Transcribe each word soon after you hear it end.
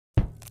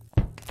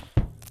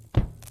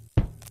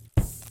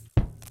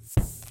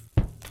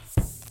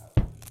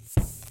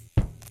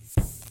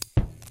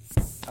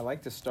I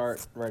like to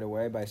start right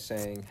away by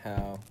saying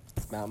how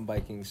mountain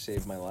biking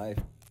saved my life.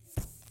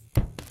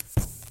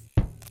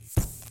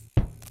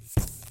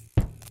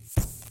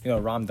 You know,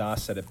 Ram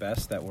Dass said it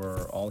best, that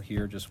we're all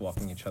here just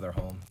walking each other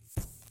home.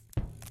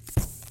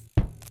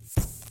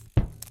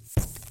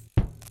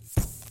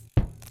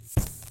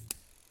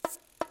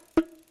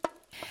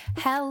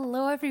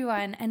 Hello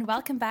everyone and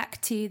welcome back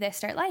to This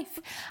Start Life.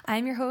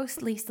 I'm your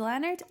host Lisa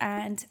Leonard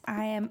and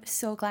I am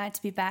so glad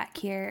to be back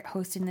here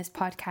hosting this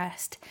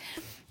podcast.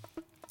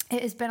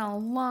 It has been a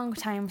long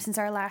time since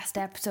our last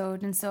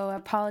episode, and so I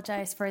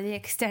apologise for the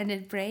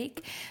extended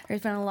break.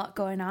 There's been a lot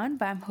going on,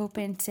 but I'm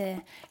hoping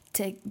to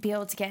be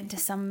able to get into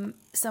some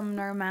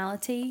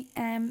normality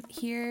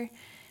here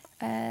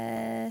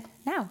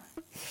now.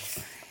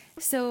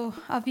 So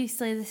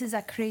obviously this is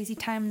a crazy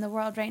time in the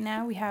world right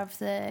now. We have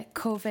the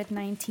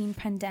COVID-19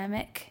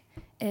 pandemic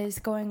is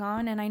going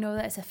on, and I know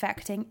that it's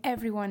affecting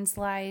everyone's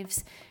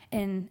lives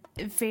in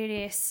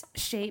various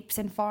shapes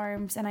and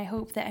forms, and I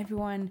hope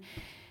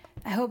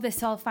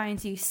this all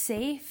finds you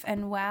safe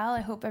and well. I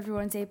hope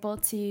everyone's able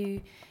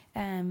to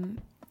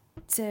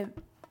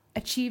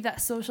achieve that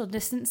social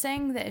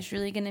distancing that is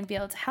really going to be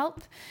able to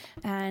help.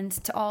 And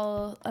to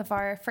all of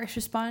our first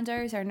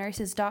responders, our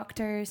nurses,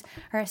 doctors,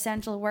 our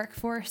essential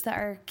workforce that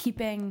are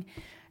keeping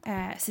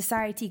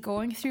society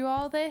going through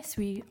all this,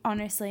 we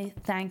honestly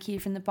thank you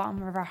from the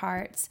bottom of our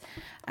hearts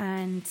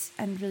and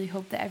really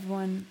hope that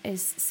everyone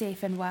is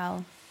safe and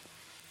well.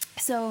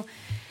 So,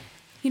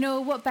 you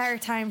know, what better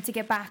time to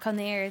get back on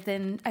the air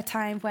than a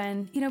time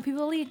when, you know,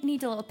 people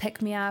need a little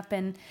pick-me-up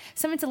and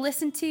something to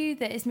listen to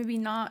that is maybe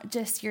not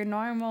just your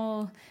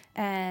normal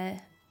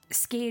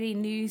scary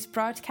news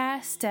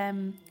broadcast,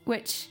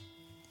 which,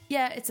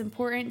 yeah, it's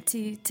important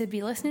to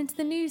be listening to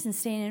the news and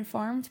staying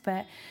informed,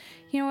 but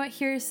you know what,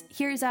 here's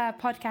a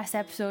podcast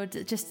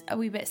episode, just a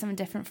wee bit something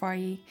different for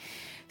you.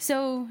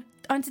 So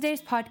on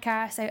today's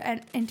podcast,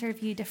 I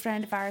interviewed a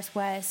friend of ours,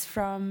 Wes,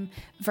 from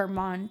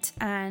Vermont,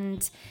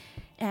 and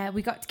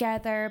we got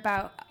together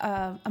about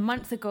a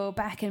month ago,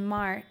 back in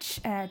March,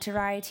 to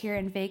ride here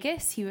in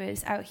Vegas. He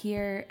was out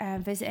here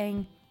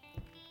visiting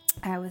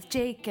with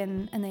Jake,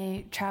 and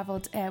they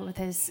travelled with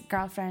his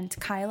girlfriend,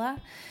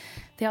 Kyla.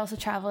 They also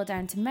travelled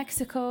down to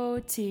Mexico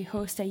to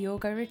host a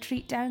yoga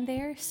retreat down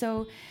there.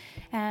 So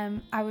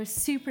I was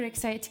super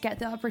excited to get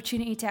the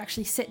opportunity to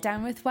actually sit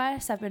down with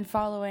Wes. I've been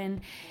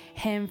following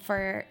him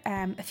for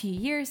a few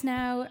years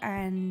now,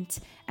 and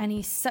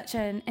he's such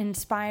an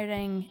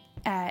inspiring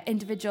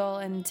individual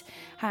and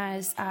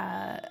has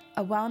a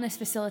wellness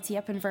facility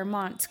up in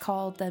Vermont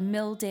called the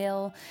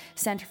Milldam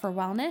Center for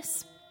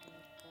Wellness.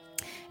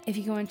 If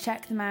you go and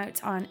check them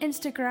out on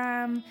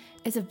Instagram,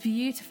 it's a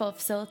beautiful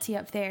facility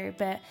up there.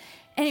 But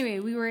anyway,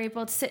 we were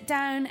able to sit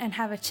down and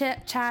have a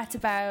chat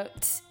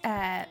about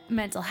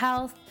mental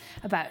health,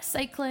 about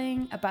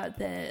cycling, about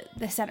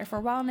the Center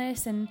for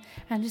Wellness, and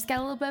just get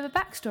a little bit of a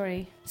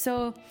backstory.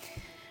 So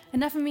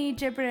enough of me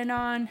gibbering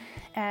on.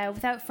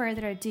 Without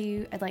further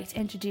ado, I'd like to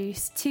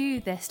introduce to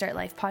the Start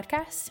Life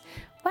podcast,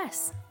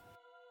 Wes.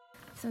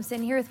 So I'm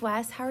sitting here with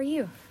Wes. How are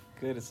you?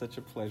 Good. It's such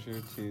a pleasure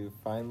to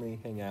finally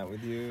hang out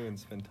with you and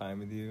spend time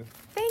with you.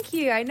 Thank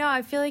you. I know.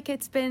 I feel like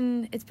it's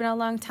been a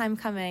long time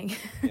coming.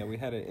 Yeah, we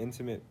had an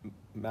intimate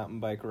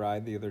mountain bike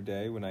ride the other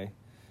day when I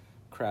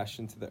crashed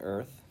into the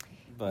earth.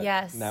 But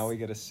yes, now we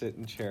get to sit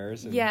in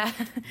chairs and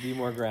be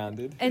more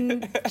grounded.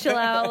 And chill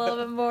out a little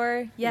bit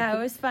more. Yeah, it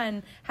was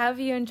fun. How have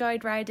you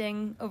enjoyed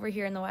riding over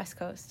here in the West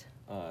Coast?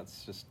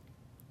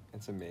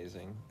 It's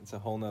amazing. It's a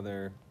whole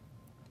nother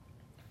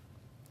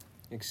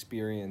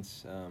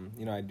experience.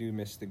 You know, I do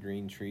miss the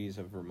green trees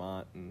of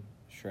Vermont and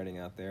shredding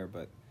out there,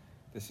 but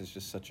this is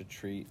just such a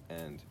treat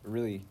and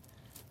really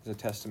is a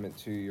testament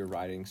to your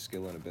riding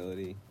skill and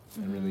ability,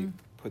 and really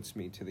puts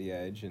me to the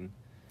edge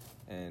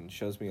and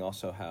shows me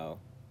also how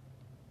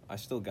I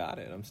still got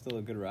it. I'm still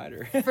a good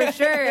rider. For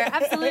sure.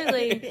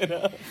 Absolutely. You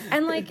know?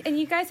 And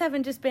you guys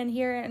haven't just been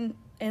here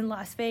in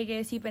Las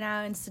Vegas. You've been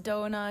out in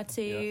Sedona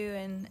too,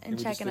 and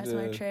checking out some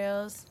of our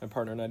trails. My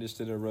partner and I just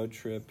did a road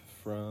trip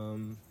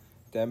from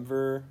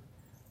Denver.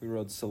 We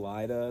rode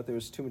Salida. There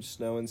was too much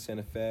snow in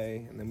Santa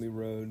Fe. And then we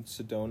rode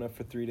Sedona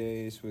for 3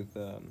 days with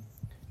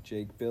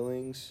Jake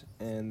Billings.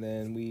 And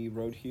then we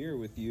rode here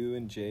with you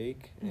and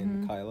Jake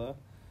and Kyla.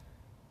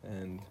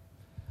 And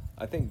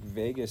I think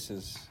Vegas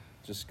has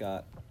just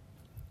got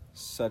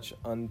such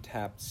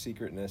untapped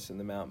secretness in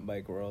the mountain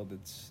bike world.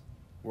 It's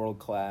world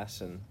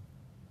class, and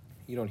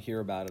you don't hear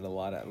about it a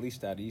lot. At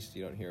least out east,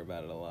 you don't hear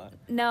about it a lot.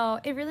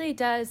 No, it really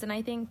does. And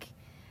I think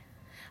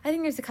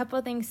there's a couple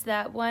of things to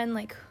that. One,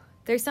 like,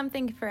 there's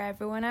something for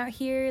everyone out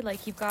here.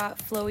 Like, you've got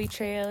flowy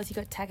trails, you've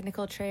got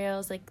technical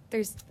trails. Like,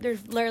 there's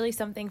literally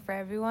something for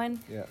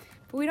everyone. Yeah.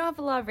 But we don't have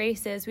a lot of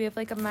races. We have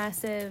like a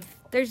massive.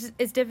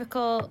 It's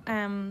difficult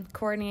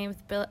coordinating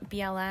with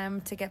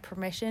BLM to get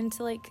permission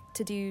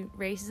to do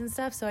races and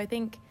stuff. So I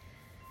think,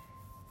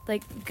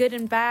 like, good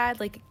and bad,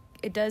 like,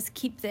 it does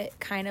keep it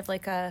kind of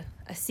like a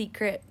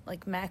secret,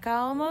 like, mecca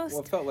almost.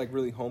 Well, it felt like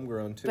really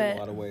homegrown too in a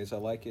lot of ways. I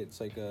like it.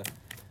 It's like a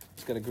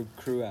it's got a good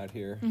crew out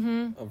here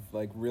of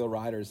like real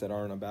riders that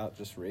aren't about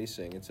just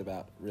racing. It's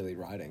about really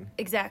riding.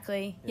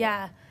 Exactly.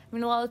 Yeah. I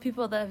mean, a lot of the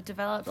people that have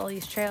developed all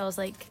these trails,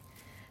 like,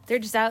 they're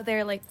just out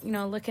there, like, you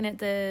know, looking at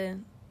the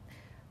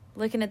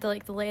like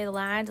the lay of the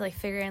land, like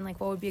figuring like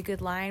what would be a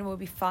good line, what would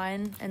be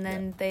fun, and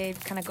then they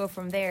kind of go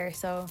from there.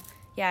 So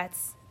yeah,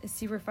 it's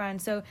super fun.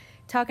 So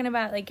talking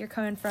about like you're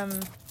coming from,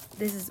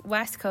 this is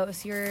West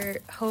Coast, your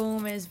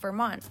home is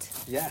Vermont.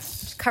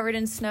 Yes. Covered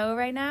in snow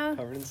right now?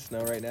 Covered in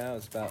snow right now.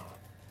 It's about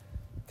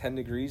 10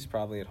 degrees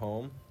probably at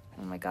home.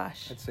 Oh my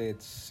gosh. I'd say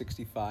it's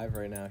 65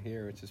 right now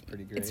here, which is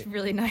pretty great. It's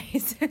really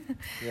nice.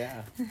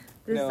 Yeah.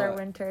 This is our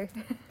winter.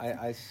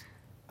 I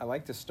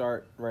like to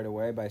start right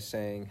away by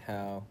saying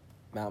how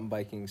mountain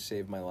biking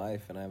saved my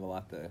life, and I have a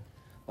lot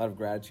of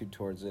gratitude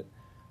towards it.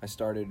 I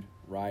started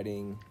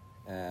riding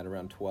at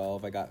around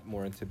 12. I got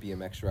more into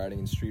BMX riding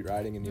and street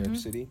riding in New York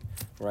City,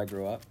 where I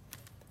grew up.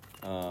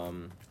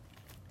 And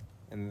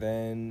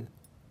then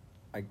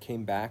I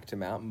came back to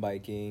mountain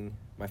biking.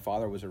 My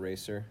father was a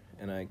racer,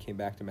 and I came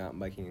back to mountain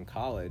biking in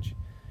college,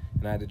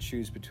 and I had to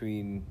choose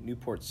between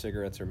Newport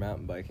cigarettes or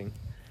mountain biking.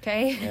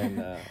 Okay.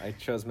 And I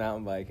chose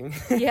mountain biking.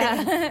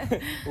 Yeah.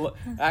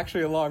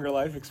 Actually, a longer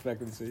life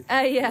expectancy.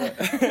 Yeah.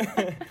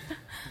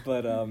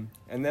 But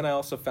and then I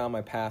also found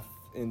my path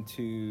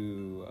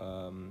into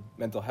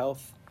mental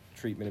health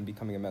treatment and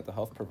becoming a mental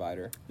health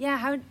provider.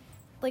 Yeah.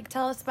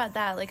 Tell us about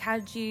that. Like, how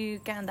did you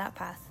get on that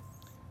path?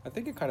 I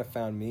think it kind of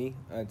found me.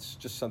 It's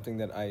just something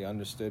that I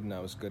understood and I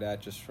was good at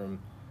just from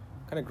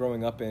kind of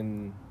growing up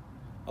in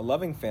a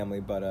loving family,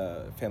 but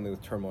a family with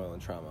turmoil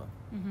and trauma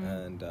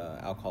and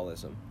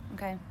alcoholism.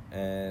 Okay.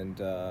 And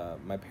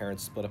my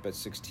parents split up at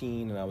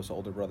 16, and I was the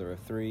older brother of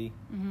 3.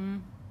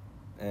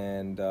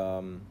 And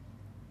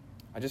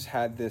I just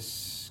had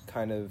this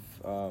kind of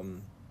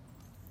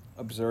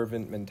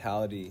observant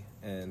mentality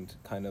and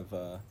kind of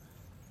a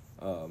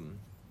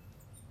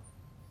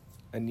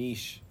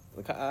niche.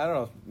 Like, I don't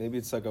know, maybe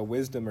it's like a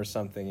wisdom or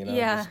something, you know.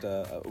 Yeah. Just,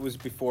 it was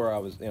before I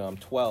was, you know, I'm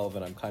 12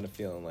 and I'm kind of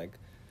feeling like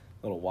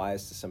a little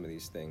wise to some of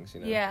these things, you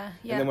know. Yeah.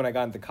 And then when I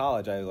got into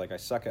college, I was like, I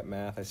suck at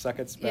math, I suck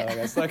at spelling,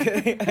 I suck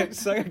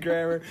at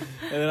grammar.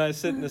 And then I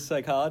sit in this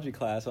psychology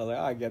class, I was like,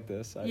 oh, I get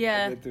this. I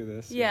get through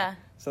this. Yeah.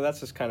 So that's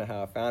just kind of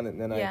how I found it.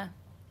 And then I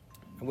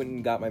went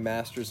and got my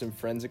master's in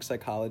forensic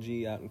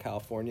psychology out in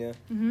California.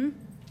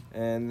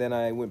 And then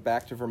I went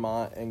back to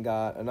Vermont and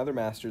got another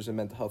master's in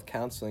mental health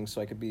counseling so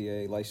I could be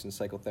a licensed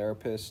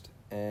psychotherapist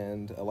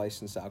and a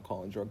licensed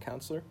alcohol and drug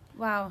counselor.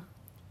 Wow.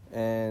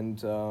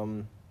 And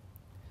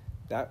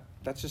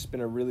that's just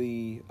been a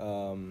really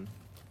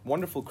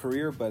wonderful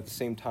career, but at the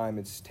same time,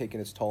 it's taken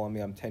its toll on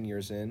me. I'm 10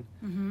 years in,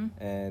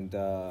 and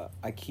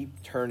I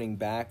keep turning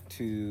back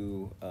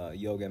to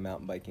yoga and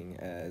mountain biking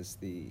as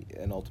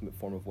an ultimate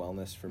form of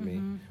wellness for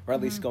me, or at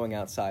least going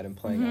outside and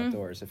playing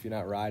outdoors. If you're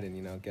not riding,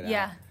 you know, get out.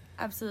 Yeah.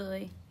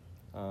 Absolutely.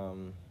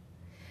 And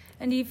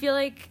do you feel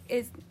like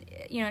it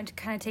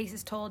kind of takes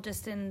its toll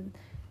just in,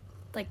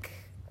 like,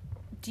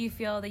 do you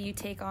feel that you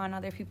take on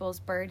other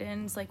people's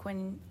burdens, like,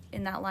 when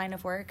in that line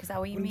of work? Is that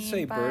what you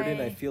mean by? I wouldn't say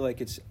burden. I feel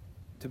like it's,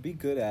 to be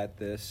good at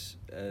this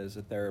as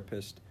a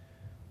therapist,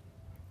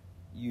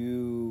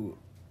 you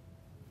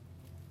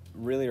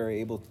really are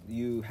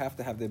you have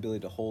to have the ability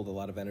to hold a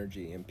lot of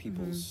energy in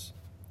people's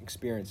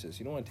experiences.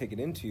 You don't want to take it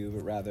into you,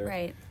 but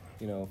rather,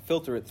 you know,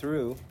 filter it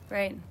through.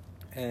 Right.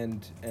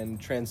 And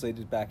translate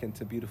it back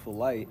into beautiful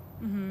light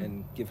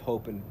and give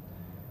hope and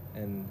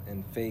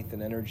faith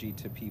and energy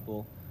to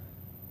people.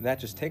 And that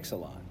just takes a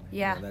lot.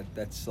 Yeah. You know,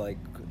 that's like,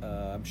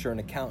 I'm sure an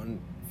accountant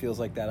feels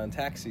like that on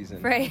tax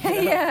season. Right. You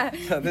know? Yeah.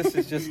 So this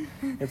is just,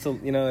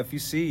 you know, if you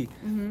see,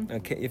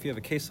 if you have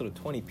a caseload of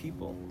 20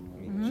 people,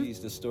 I mean, geez,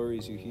 the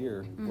stories you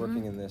hear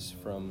working in this,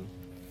 from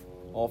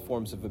all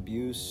forms of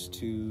abuse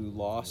to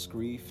loss,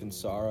 grief, and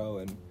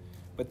sorrow,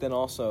 but then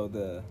also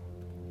the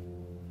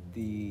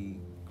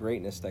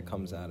greatness that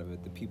comes out of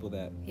it, the people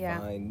that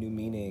find new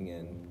meaning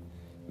and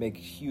make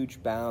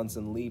huge bounds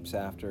and leaps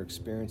after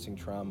experiencing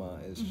trauma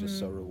is just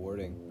so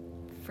rewarding.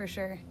 For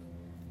sure.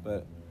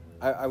 But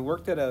I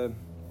worked at a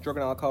drug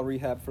and alcohol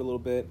rehab for a little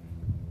bit,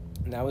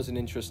 and that was an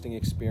interesting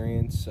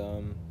experience.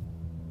 You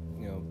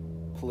know,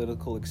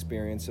 political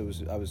experience.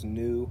 I was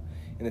new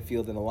in the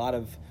field, and a lot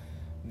of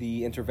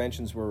the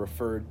interventions were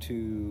referred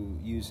to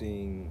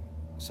using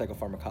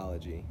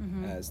psychopharmacology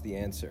as the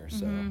answer.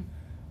 So.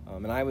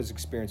 And I was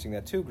experiencing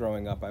that too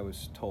growing up. I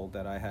was told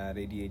that I had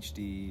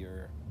ADHD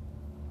or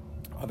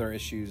other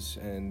issues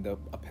and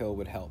a pill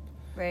would help.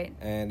 Right.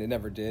 And it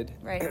never did.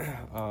 Right.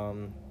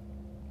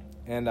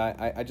 And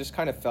I just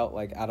kind of felt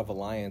like out of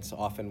alliance,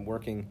 often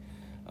working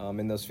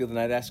in those fields. And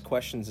I'd ask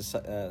questions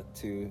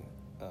to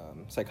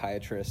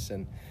psychiatrists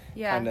and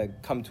kind of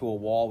come to a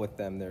wall with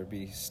them. They'd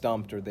be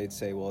stumped, or they'd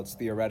say, well, it's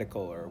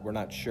theoretical, or we're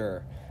not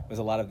sure. Was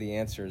a lot of the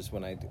answers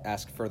when I'd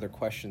ask further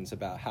questions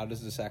about how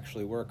does this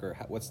actually work, or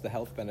what's the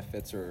health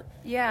benefits or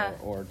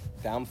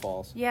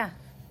downfalls. Yeah.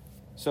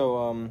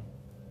 So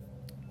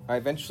I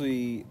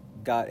eventually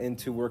got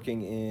into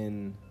working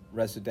in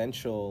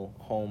residential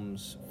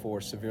homes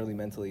for severely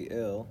mentally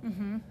ill.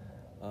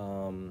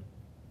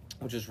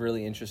 which is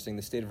really interesting.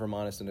 The state of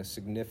Vermont has done a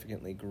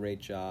significantly great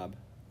job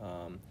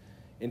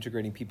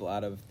integrating people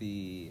out of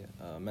the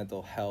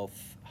mental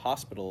health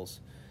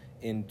hospitals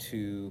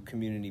into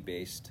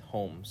community-based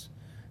homes.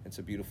 It's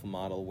a beautiful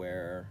model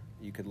where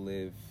you could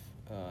live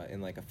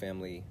in like a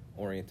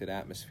family-oriented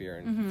atmosphere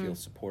and feel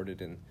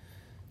supported and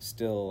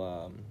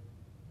still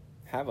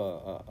have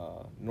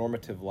a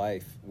normative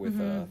life with,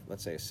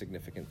 let's say, a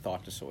significant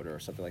thought disorder or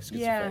something like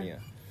schizophrenia. Yeah.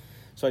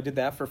 So I did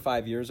that for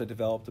 5 years. I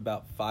developed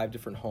about 5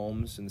 different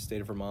homes in the state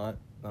of Vermont,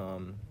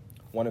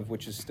 one of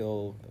which is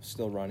still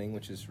running,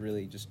 which is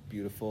really just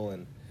beautiful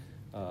and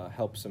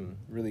helps some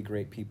really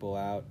great people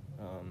out,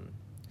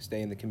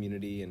 stay in the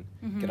community and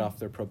get off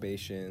their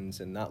probations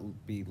and not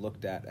be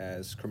looked at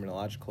as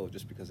criminological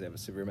just because they have a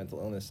severe mental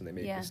illness and they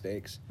make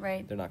mistakes.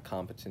 Right. They're not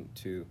competent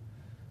to,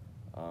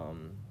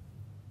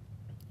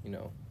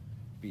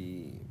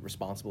 be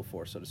responsible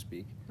for, so to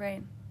speak.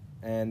 Right.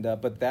 And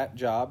but that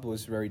job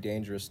was very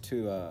dangerous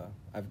too.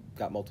 I've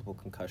got multiple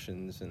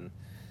concussions, and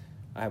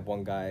I have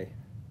one guy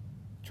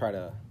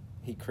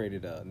he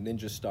created a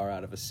ninja star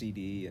out of a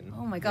CD, and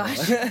oh my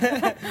gosh,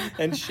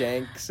 and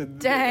shanks and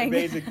dang,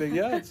 amazing thing.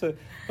 Yeah,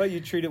 but you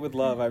treat it with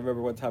love. I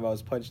remember one time I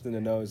was punched in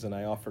the nose, and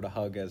I offered a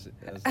hug as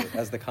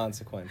the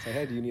consequence. Like,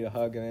 hey, do you need a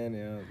hug, man?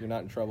 You're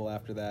not in trouble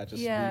after that.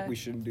 Just we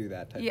shouldn't do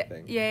that type of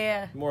thing.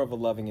 Yeah. More of a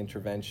loving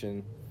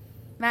intervention.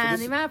 Man,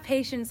 the amount of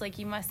patience like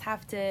you must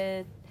have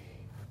to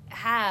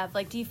have.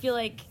 Like, do you feel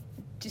like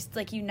just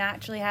like you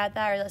naturally had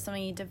that, or that's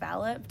something you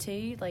developed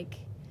too? Like,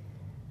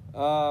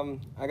 I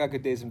got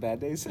good days and bad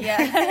days.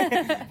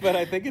 Yeah. But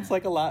I think it's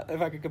like a lot if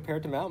I could compare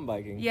it to mountain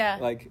biking. Yeah.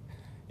 Like,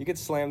 you get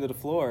slammed to the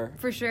floor.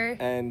 For sure.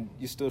 And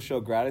you still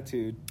show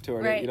gratitude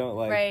toward it. You don't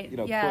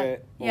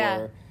quit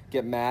or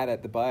get mad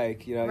at the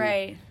bike.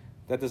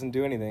 That doesn't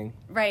do anything.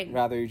 Right.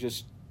 Rather, you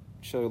just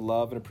show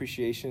love and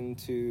appreciation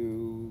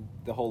to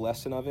the whole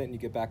lesson of it, and you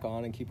get back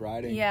on and keep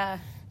riding. Yeah.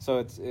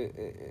 So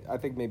I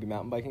think maybe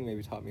mountain biking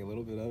maybe taught me a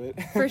little bit of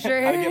it. For sure.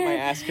 How to get my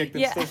ass kicked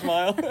and still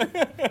smile.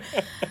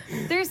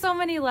 There's so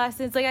many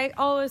lessons. Like, I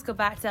always go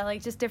back to that,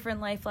 like, just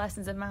different life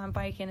lessons that mountain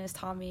biking has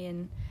taught me,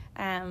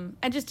 and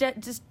just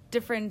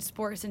different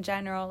sports in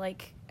general.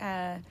 Like,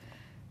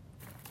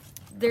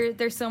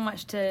 there's so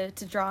much to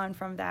draw on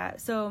from that.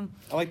 So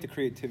I like the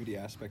creativity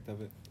aspect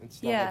of it.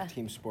 It's not like a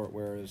team sport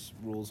where there's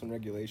rules and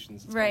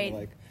regulations. It's kind of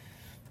like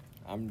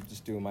I'm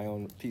just doing my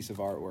own piece of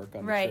artwork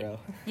on the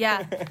trail.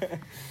 Yeah.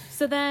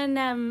 So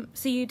then,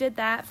 so you did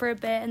that for a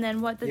bit, and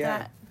then what did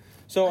that?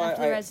 So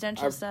after the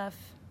residential stuff.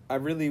 I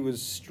really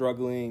was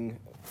struggling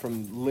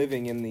from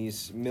living in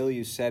these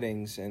milieu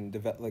settings, and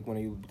like when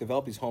you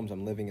develop these homes,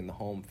 I'm living in the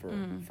home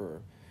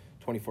for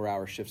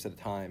 24-hour shifts at a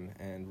time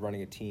and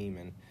running a team,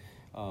 and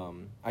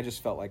I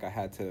just felt like I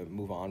had to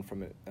move on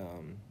from it.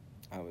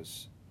 I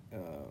was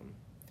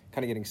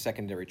kind of getting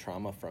secondary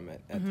trauma from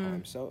it at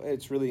times. So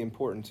it's really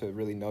important to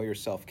really know your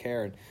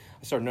self-care. And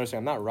I started noticing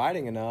I'm not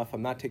riding enough.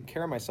 I'm not taking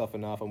care of myself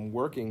enough. I'm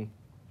working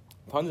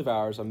tons of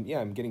hours. I'm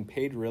getting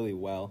paid really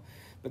well.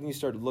 But then you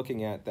start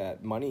looking at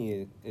that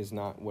money is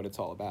not what it's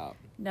all about.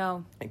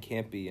 No. It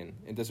can't be. And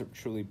it doesn't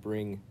truly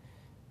bring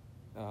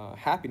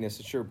happiness.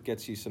 It sure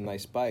gets you some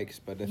nice bikes.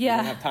 But if you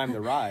don't have time to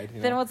ride.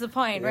 Then what's the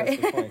point,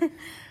 right? What's the point?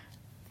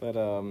 But,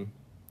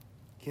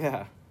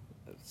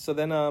 So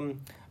then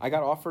I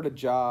got offered a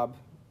job.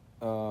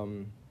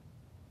 I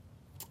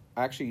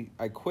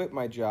quit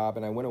my job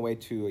and I went away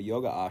to a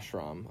yoga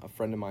ashram. A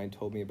friend of mine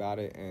told me about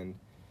it, and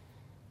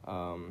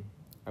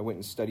I went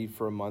and studied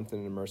for a month in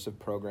an immersive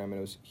program, and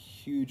it was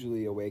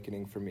hugely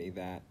awakening for me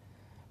that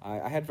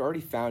I had already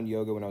found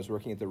yoga when I was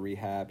working at the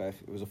rehab.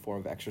 It was a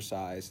form of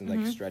exercise and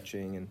like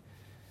stretching,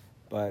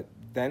 but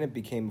then it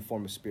became a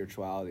form of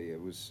spirituality.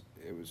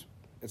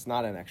 It's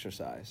not an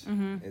exercise.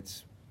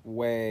 It's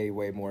way,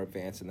 way more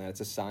advanced than that.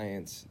 It's a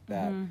science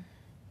that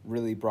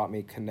really brought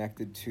me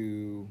connected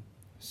to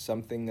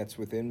something that's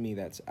within me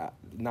that's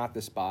not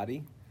this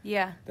body.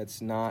 Yeah.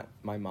 That's not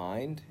my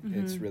mind.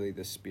 It's really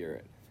the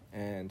spirit.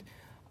 And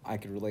I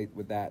could relate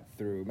with that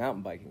through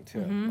mountain biking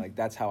too. Like,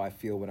 that's how I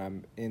feel when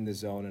I'm in the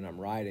zone and I'm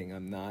riding.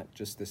 I'm not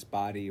just this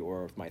body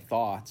or my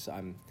thoughts.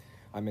 I'm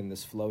in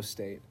this flow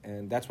state.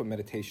 And that's what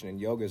meditation and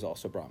yoga has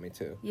also brought me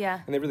to.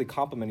 Yeah. And they really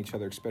complement each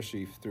other,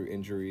 especially through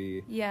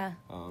injury. Yeah.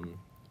 I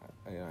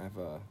have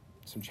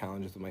some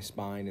challenges with my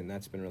spine, and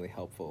that's been really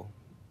helpful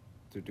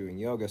through doing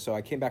yoga. So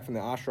I came back from the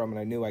ashram, and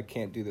I knew I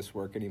can't do this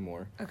work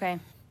anymore. Okay.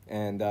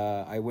 And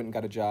I went and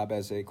got a job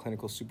as a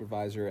clinical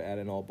supervisor at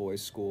an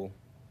all-boys school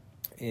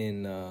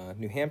in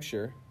New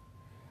Hampshire.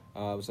 It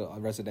was a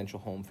residential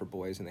home for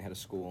boys, and they had a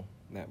school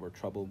that were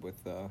troubled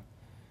with,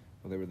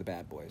 they were the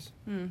bad boys.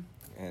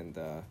 And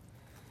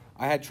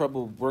I had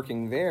trouble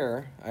working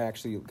there. I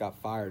actually got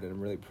fired, and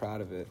I'm really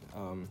proud of it.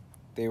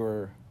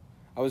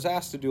 I was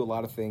asked to do a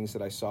lot of things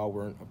that I saw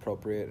weren't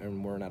appropriate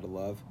and weren't out of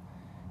love.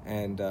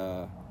 And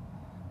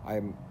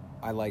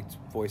I liked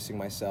voicing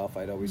myself.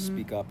 I'd always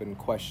speak up and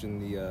question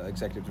the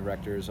executive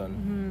directors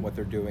on what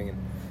they're doing. And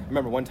I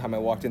remember one time I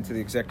walked into the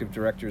executive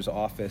director's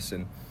office,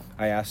 and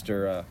I asked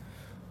her,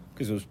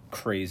 because it was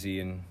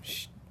crazy, and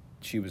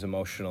she was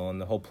emotional, and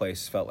the whole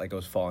place felt like it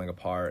was falling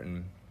apart.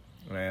 And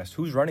I asked,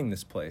 who's running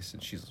this place?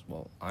 And she's,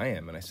 well, I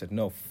am. And I said,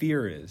 no,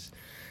 fear is.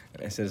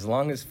 And I said, as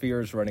long as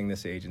fear is running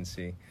this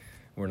agency,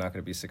 we're not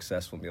going to be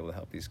successful and be able to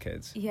help these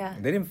kids. Yeah.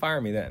 They didn't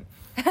fire me then.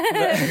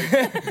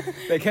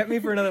 They kept me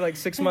for another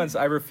 6 months.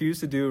 I refused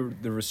to do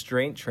the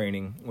restraint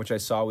training, which I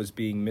saw was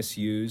being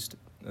misused.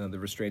 The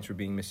restraints were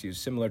being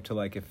misused, similar to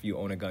if you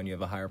own a gun, you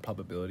have a higher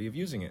probability of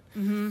using it.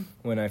 Mm-hmm.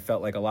 When I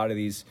felt like a lot of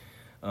these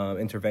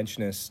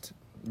interventionists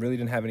really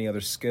didn't have any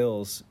other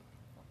skills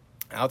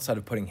outside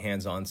of putting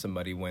hands on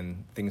somebody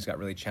when things got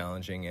really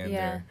challenging,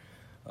 and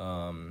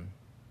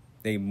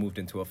they moved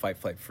into a fight,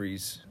 flight,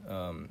 freeze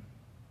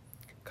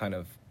kind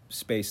of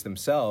space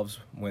themselves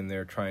when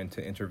they're trying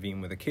to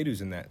intervene with a kid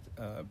who's in that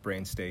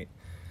brain state.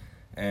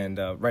 And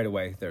right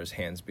away, there's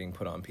hands being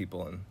put on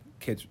people, and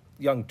kids,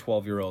 young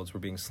 12-year-olds, were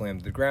being slammed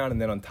to the ground.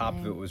 And then on top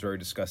of it, what was very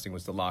disgusting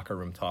was the locker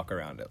room talk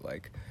around it.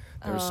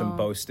 There was some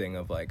boasting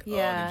of oh,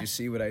 did you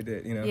see what I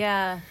did?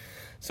 Yeah.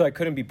 So I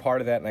couldn't be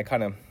part of that,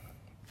 and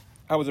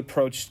I was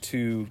approached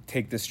to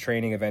take this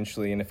training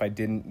eventually, and if I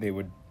didn't, they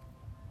would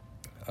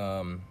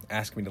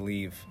ask me to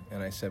leave.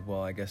 And I said,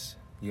 well, I guess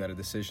you got a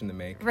decision to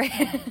make. Right.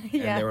 And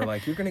they were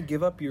like, you're going to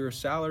give up your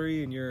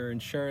salary and your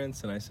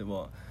insurance? And I said,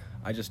 well,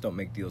 I just don't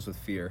make deals with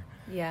fear.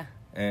 Yeah.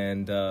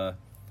 And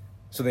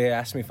so they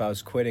asked me if I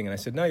was quitting, and I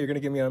said, no, you're going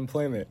to give me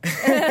unemployment.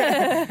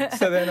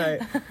 So then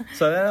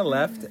I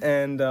left,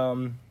 and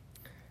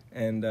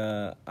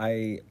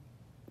I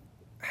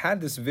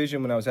had this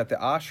vision when I was at the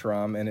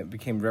ashram, and it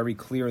became very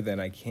clear then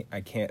I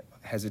can't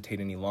hesitate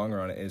any longer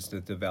on it, is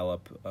to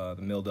develop the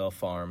Milldam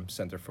Farm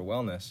Center for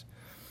Wellness.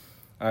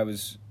 I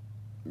was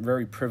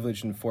very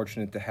privileged and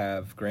fortunate to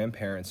have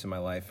grandparents in my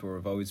life who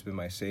have always been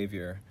my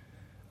savior,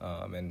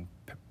 and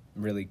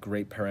really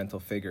great parental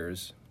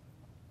figures.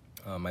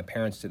 My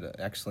parents did an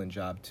excellent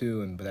job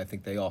too, but I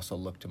think they also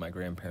looked to my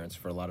grandparents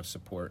for a lot of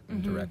support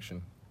and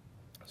direction.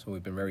 So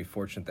we've been very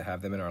fortunate to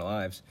have them in our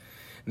lives.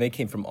 And they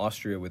came from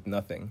Austria with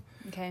nothing.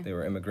 Okay. They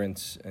were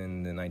immigrants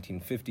in the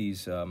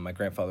 1950s. My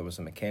grandfather was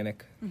a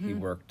mechanic. He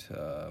worked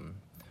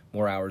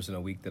more hours in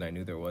a week than I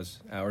knew there was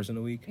hours in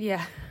a week.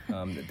 Yeah.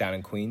 Down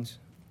in Queens.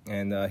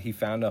 And he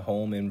found a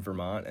home in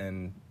Vermont,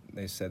 and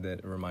they said that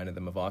it reminded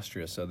them of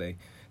Austria. So they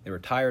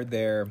retired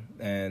there,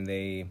 and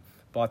they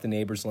bought the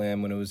neighbor's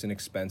land when it was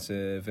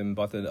inexpensive, and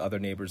bought the other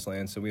neighbor's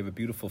land. So we have a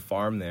beautiful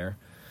farm there,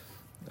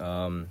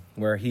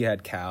 where he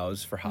had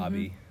cows for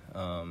hobby.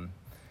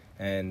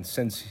 And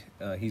since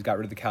he's got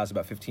rid of the cows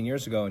about 15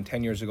 years ago, and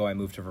 10 years ago I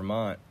moved to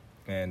Vermont,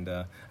 and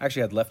I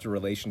actually had left a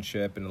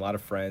relationship and a lot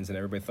of friends, and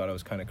everybody thought I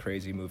was kind of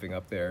crazy moving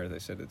up there. They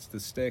said, it's the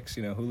sticks,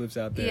 who lives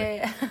out there?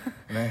 Yeah.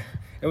 And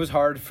it was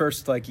hard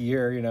first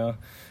year,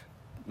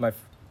 my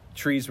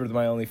trees were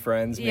my only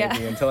friends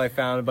maybe until I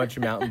found a bunch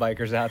of mountain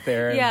bikers out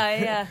there.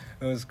 And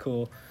it was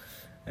cool.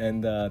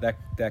 And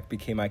that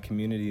became my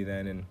community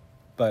then.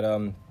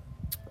 But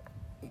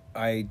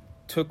I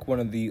took one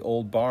of the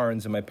old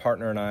barns, and my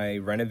partner and I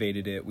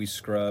renovated it. We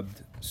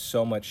scrubbed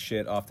so much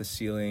shit off the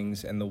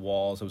ceilings and the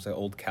walls. It was an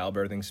old cow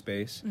birthing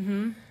space.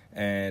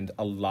 And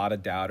a lot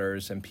of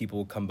doubters, and people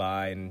would come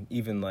by, and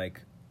even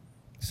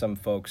some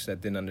folks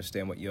that didn't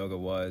understand what yoga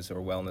was or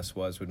wellness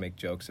was would make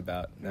jokes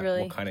about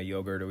what kind of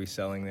yogurt are we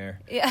selling there.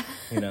 Yeah.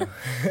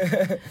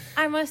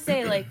 I must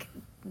say,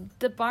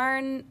 the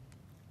barn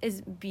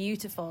is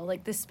beautiful.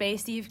 The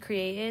space that you've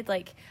created,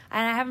 and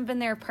I haven't been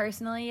there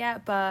personally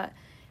yet, but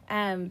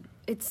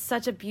it's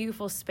such a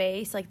beautiful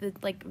space, the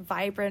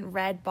vibrant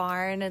red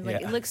barn, and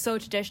it looks so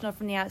traditional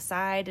from the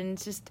outside, and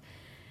it's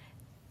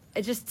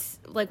just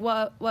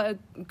what a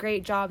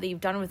great job that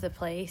you've done with the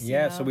place.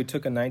 Yeah, so we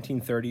took a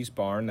 1930s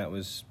barn that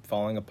was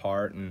falling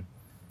apart and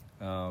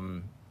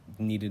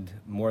needed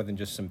more than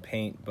just some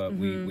paint, but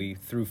we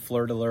threw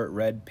Flirt Alert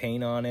red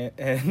paint on it,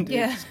 and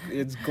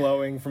it's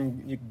glowing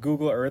from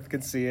Google Earth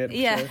could see it.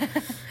 Yeah. Sure.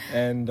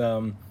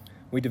 And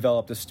we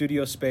developed a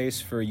studio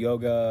space for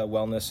yoga,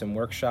 wellness, and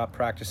workshop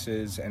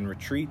practices and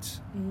retreats.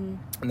 And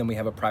then we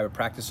have a private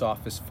practice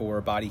office for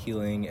body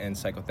healing and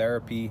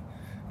psychotherapy.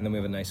 And then we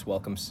have a nice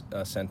welcome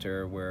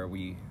center where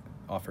we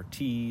offer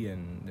tea,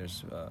 and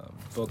there's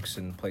books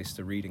and place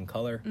to read in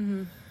color.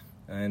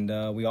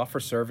 And we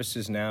offer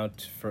services now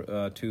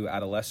to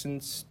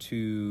adolescents,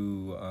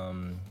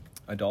 to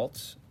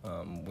adults.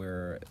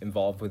 We're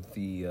involved with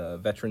the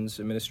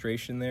Veterans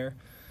Administration there,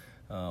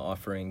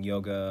 offering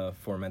yoga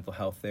for mental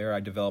health there. I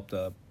developed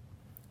a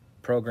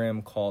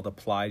program called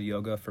Applied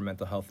Yoga for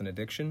Mental Health and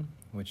Addiction,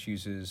 which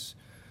uses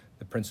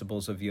the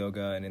principles of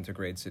yoga and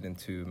integrates it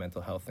into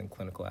mental health and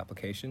clinical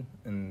application.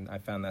 And I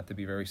found that to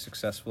be very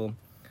successful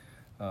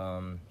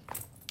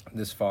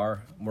this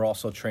far. We're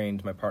also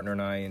trained, my partner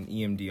and I, in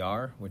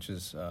EMDR, which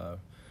is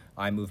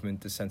eye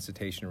movement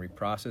desensitization and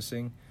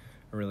reprocessing,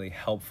 a really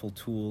helpful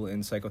tool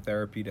in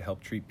psychotherapy to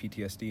help treat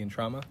PTSD and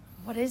trauma.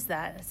 What is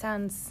that? It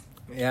sounds...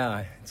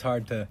 Yeah, it's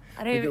hard to...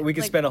 We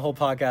could spend a whole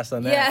podcast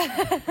on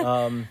that.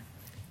 Yeah.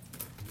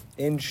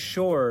 In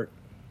short...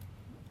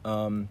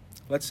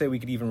 let's say we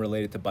could even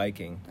relate it to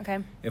biking. Okay.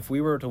 If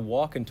we were to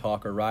walk and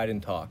talk or ride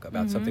and talk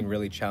about something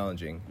really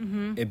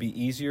challenging, it'd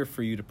be easier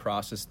for you to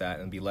process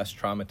that and be less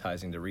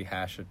traumatizing to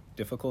rehash a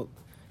difficult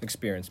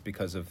experience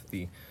because of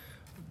the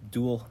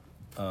dual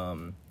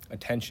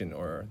attention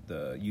or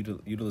the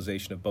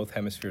utilization of both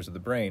hemispheres of the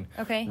brain,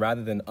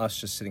 rather than us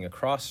just sitting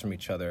across from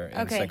each other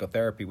in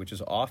psychotherapy, which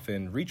is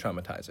often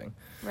re-traumatizing.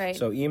 Right.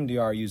 So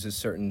EMDR uses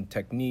certain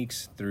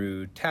techniques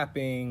through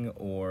tapping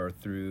or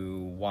through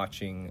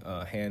watching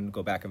a hand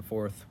go back and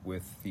forth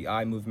with the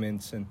eye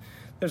movements, and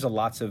there's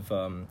lots of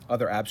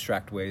other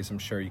abstract ways I'm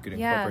sure you could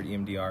incorporate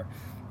EMDR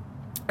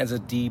as a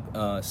deep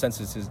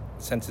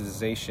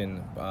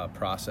sensitization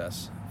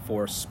process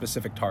for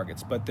specific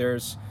targets. But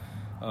there's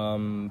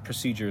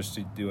procedures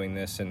to doing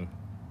this, and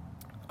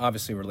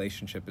obviously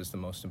relationship is the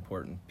most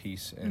important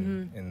piece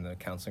in the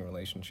counseling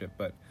relationship,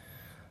 but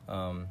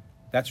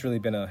that's really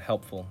been a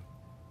helpful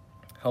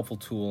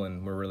tool,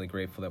 and we're really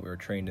grateful that we were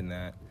trained in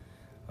that.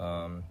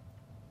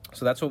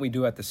 So that's what we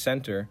do at the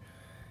center,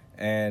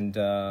 and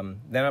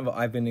then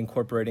I've been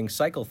incorporating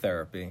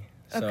psychotherapy.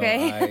 So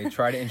I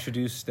try to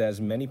introduce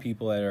as many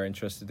people that are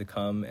interested to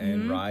come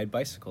and ride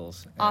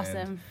bicycles. Awesome.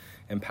 And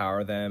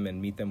empower them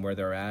and meet them where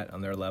they're at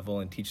on their level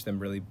and teach them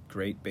really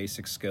great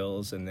basic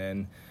skills, and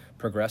then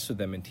progress with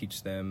them and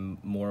teach them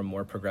more and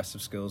more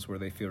progressive skills where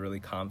they feel really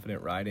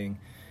confident riding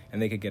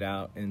and they could get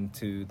out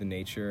into the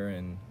nature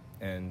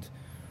and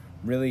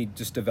really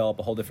just develop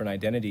a whole different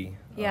identity.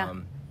 Yeah.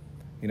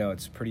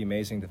 It's pretty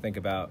amazing to think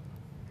about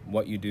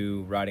what you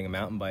do riding a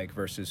mountain bike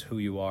versus who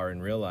you are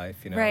in real life.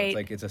 Right. It's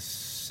like it's a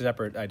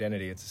separate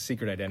identity. It's a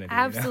secret identity.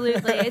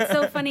 Absolutely. It's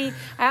so funny.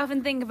 I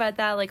often think about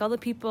that, like all the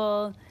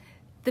people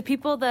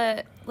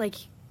that like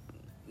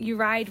you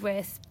ride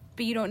with,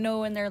 but you don't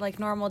know in their like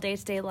normal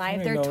day-to-day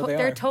life.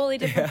 They're totally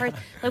different.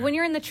 Yeah. Like when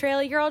you're in the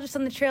trail, you're all just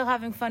on the trail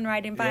having fun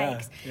riding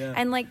bikes. Yeah.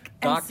 And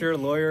like doctor,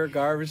 lawyer,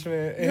 garbage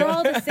man. You're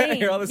all the same.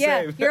 You're all the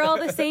same. You're all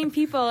the same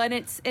people, and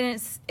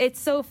it's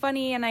so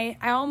funny, and I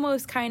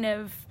almost kind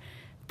of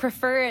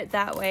prefer it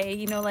that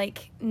way,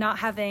 like not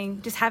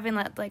having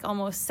that like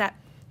almost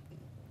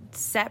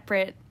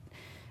separate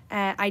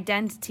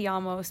identity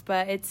almost,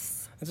 but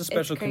it's a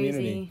special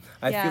community.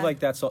 I feel like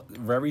that's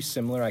very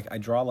similar. I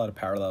draw a lot of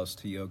parallels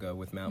to yoga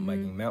with mountain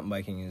biking. Mountain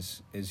biking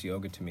is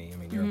yoga to me. I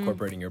mean, you're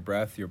incorporating your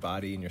breath, your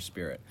body, and your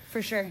spirit.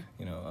 For sure.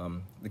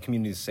 The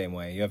community is the same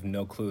way. You have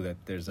no clue that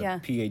there's a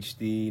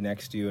PhD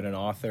next to you and an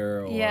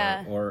author,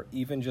 or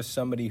even just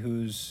somebody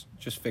who's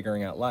just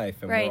figuring out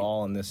life, and we're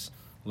all on this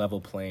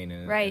level plane,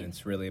 and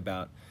it's really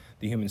about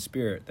the human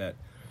spirit that,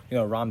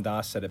 Ram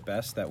Dass said it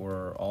best, that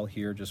we're all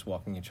here just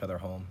walking each other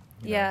home.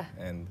 You know?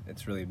 And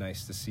it's really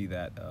nice to see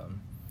that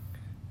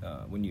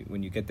when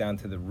you get down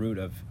to the root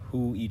of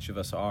who each of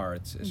us are,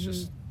 it's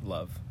just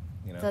love.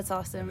 That's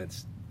awesome. And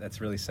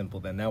that's really simple.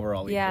 Then now we're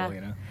all equal.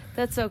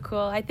 That's so cool.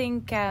 I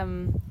think I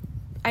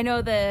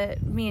know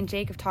that me and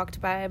Jake have talked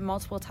about it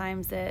multiple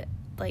times that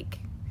like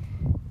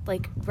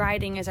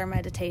riding is our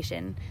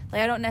meditation.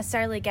 Like I don't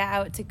necessarily get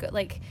out to go,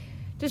 like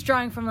just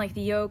drawing from like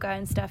the yoga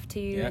and stuff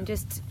too, and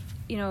just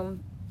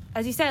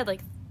as you said,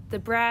 like the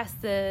breath,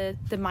 the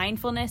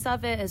mindfulness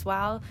of it as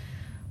well.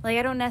 Like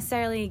I don't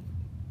necessarily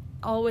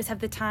always have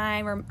the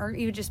time or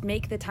even just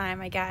make the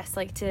time, I guess,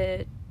 like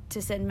to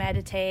sit and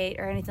meditate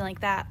or anything like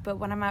that. But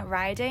when I'm out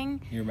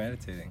riding, you're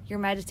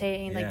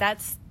meditating. Like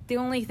that's the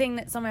only thing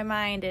that's on my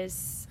mind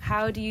is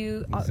how do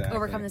you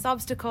overcome this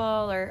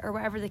obstacle or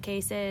whatever the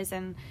case is.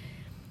 And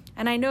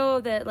I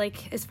know that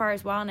like as far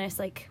as wellness,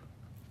 like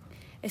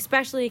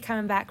especially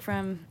coming back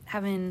from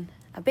having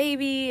a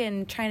baby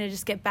and trying to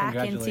just get back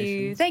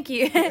into thank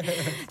you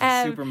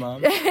super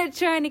mom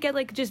trying to get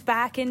like just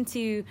back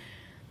into,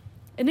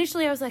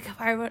 initially I was like,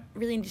 I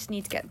really just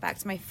need to get back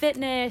to my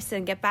fitness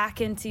and get back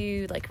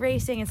into like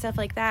racing and stuff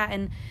like that,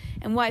 and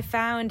what I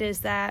found is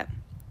that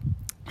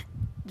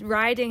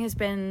riding has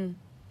been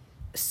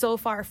so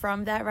far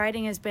from that.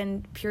 Riding has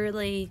been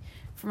purely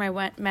for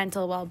my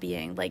mental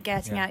well-being, like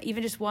getting out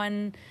even if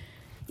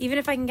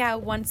I can get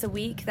out once a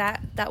week,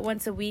 that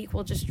once a week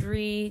will just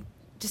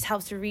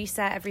helps to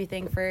reset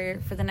everything for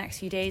the next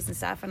few days and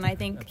stuff. And I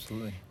think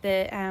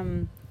that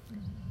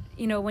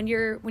when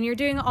you're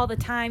doing it all the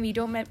time, you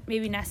don't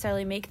maybe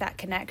necessarily make that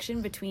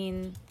connection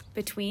between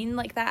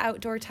like that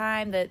outdoor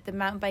time, the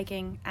mountain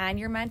biking and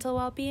your mental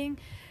well-being.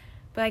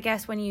 But I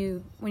guess when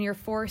you're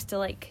forced to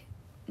like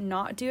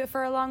not do it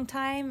for a long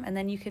time, and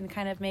then you can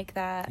kind of make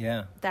that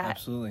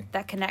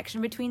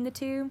connection between the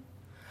two.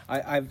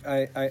 I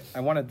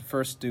want to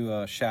first do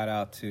a shout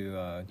out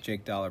to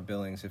Jake Dollar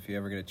Billings. If you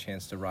ever get a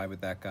chance to ride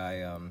with that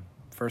guy,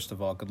 first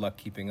of all, good luck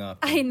keeping up.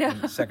 I know.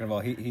 And second of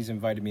all, he's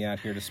invited me out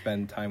here to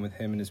spend time with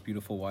him and his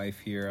beautiful wife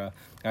here.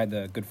 I had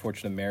the good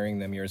fortune of marrying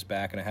them years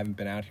back, and I haven't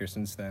been out here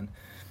since then.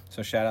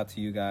 So shout out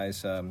to you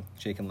guys,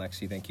 Jake and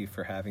Lexi. Thank you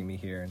for having me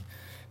here and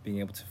being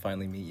able to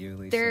finally meet you,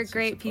 Lisa. They're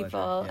great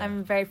people. Yeah.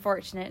 I'm very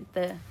fortunate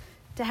to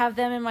have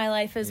them in my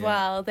life as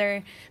well.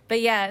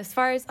 As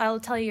far as, I'll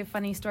tell you a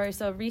funny story.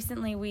 So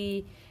recently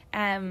we're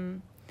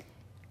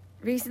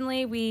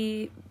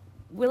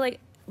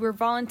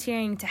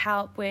volunteering to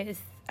help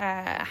with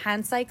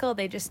hand cycle.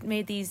 They just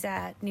made these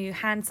new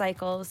hand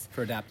cycles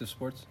For adaptive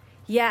sports?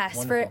 Yes,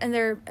 Wonderful. and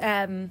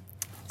they're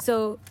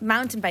so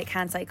mountain bike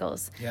hand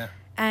cycles. Yeah.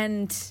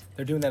 And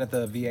they're doing that at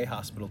the VA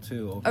hospital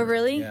too. Oh,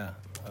 really? Yeah.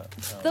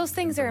 Those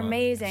things are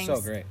amazing. So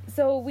great.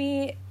 So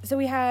we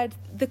had,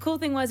 the cool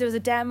thing was, there was a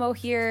demo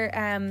here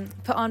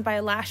put on by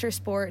Lasher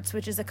Sports,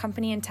 which is a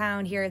company in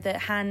town here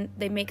that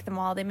they make them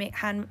all. They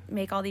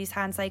make all these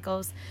hand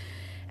cycles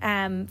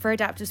for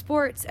adaptive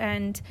sports,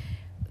 and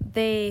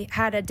they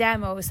had a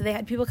demo. So they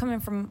had people coming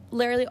from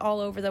literally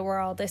all over the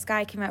world. This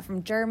guy came out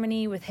from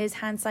Germany with his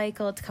hand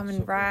cycle to come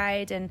and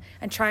ride and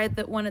try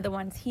one of the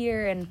ones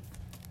here.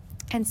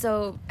 And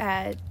so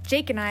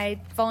Jake and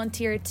I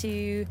volunteered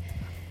to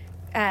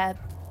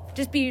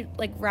just be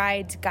like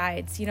ride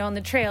guides, on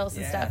the trails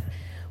and stuff.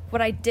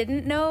 What I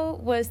didn't know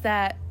was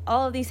that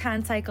all of these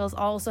hand cycles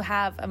also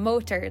have a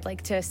motor,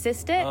 like, to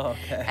assist it. Oh,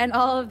 okay. And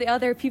all of the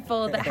other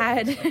people that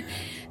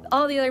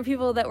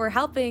were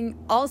helping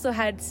also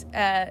had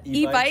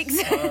e-bikes.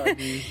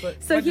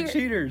 So bunch of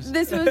cheaters.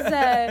 This was,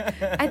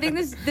 I think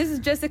this is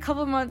just a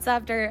couple months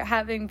after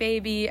having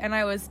baby, and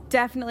I was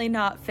definitely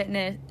not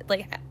fitness,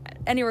 like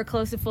anywhere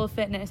close to full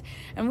fitness.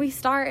 And we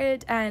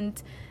started,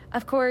 and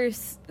of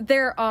course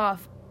they're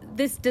off.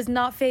 This does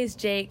not faze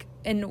Jake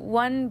in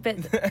one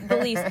bit the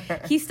least.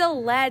 He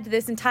still led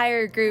this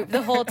entire group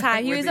the whole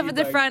time. He was up at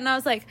the front, and I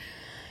was like,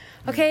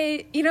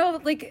 okay,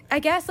 like, I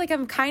guess, like,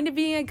 I'm kind of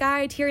being a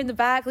guide here in the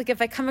back. Like,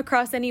 if I come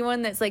across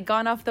anyone that's, like,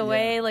 gone off the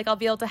way, like, I'll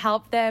be able to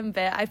help them.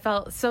 But I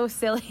felt so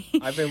silly.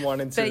 I've been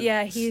wanting to. But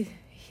yeah, he's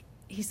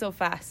so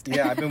fast.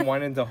 Yeah, I've been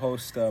wanting to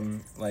host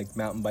like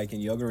mountain bike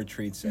and yoga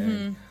retreats,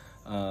 and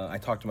I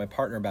talked to my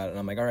partner about it, and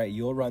I'm like, all right,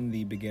 you'll run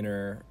the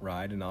beginner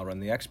ride and I'll run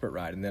the expert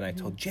ride. And then I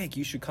told Jake,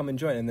 you should come and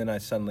join. And then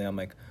I'm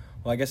like,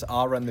 well, I guess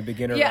I'll run the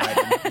beginner ride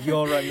and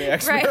you'll run the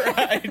expert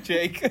ride,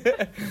 Jake.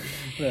 But,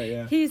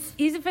 yeah.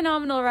 He's a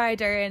phenomenal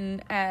rider,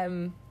 and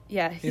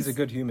he's a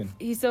good human.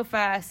 He's so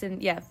fast,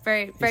 and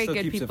very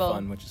good keeps people. It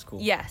fun, which is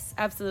cool. Yes,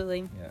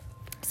 absolutely. Yeah.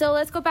 So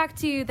let's go back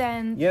to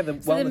then. Yeah, the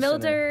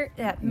Milldale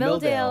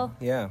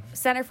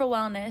Center for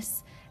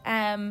Wellness.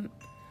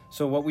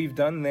 So what we've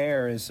done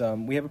there is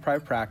we have a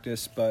private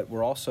practice, but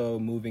we're also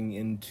moving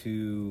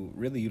into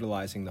really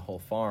utilizing the whole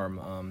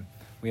farm.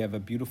 We have a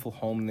beautiful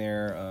home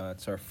there.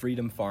 It's our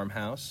Milldam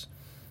Farmhouse,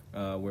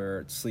 where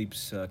it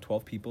sleeps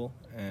 12 people,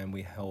 and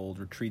we hold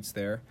retreats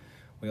there.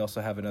 We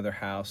also have another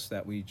house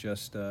that we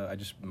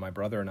my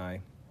brother and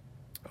I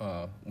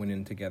went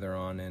in together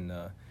on, and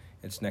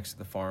it's next to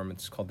the farm.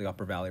 It's called the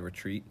Upper Valley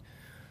Retreat.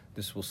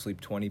 This will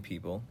sleep 20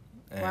 people.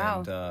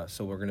 And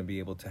so we're going to be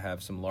able to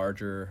have some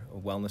larger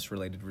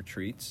wellness-related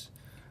retreats.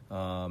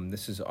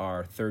 This is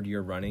our third year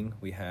running.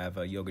 We have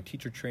yoga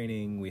teacher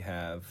training. We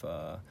have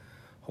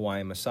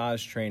Hawaiian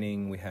massage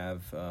training. We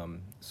have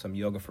some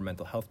yoga for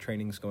mental health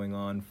trainings going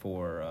on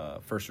for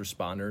first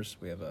responders.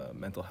 We have a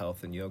mental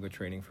health and yoga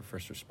training for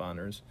first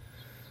responders,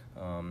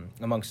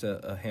 amongst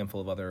a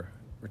handful of other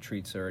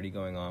retreats already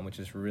going on, which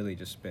has really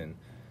just been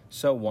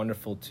so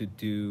wonderful to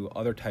do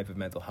other type of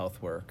mental health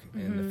work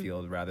in the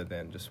field rather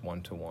than just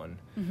one-to-one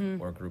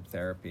or group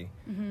therapy.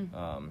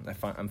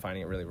 I'm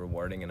finding it really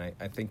rewarding, and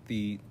I think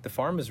the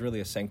farm is really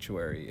a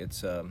sanctuary.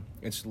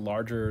 It's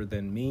larger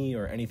than me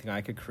or anything I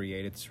could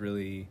create. It's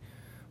really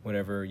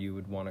whatever you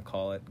would want to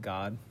call it,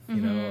 God,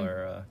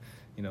 or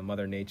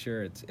Mother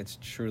Nature. It's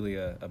truly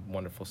a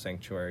wonderful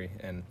sanctuary,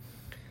 and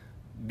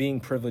being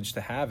privileged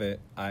to have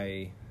it,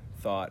 I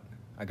thought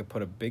I could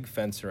put a big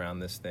fence around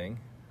this thing,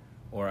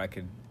 or I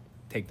could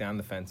take down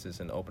the fences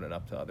and open it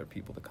up to other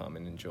people to come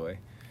and enjoy.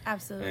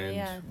 Absolutely,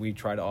 and we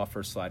try to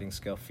offer sliding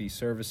scale fee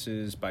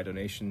services, by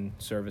donation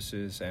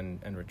services,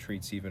 and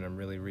retreats even are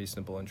really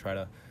reasonable, and try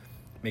to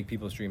make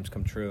people's dreams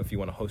come true. If you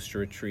want to host a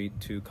retreat,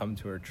 to come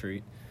to a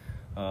retreat.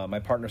 My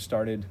partner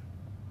started,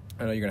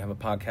 I know you're going to have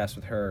a podcast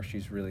with her.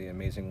 She's really an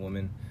amazing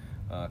woman,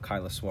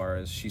 Kyla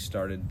Suarez. She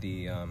started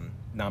the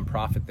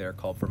nonprofit there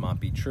called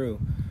Vermont Be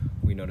True.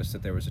 We noticed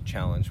that there was a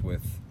challenge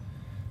with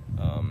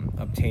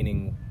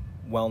obtaining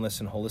wellness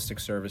and holistic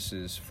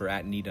services for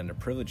at-need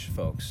underprivileged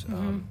folks.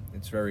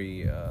 It's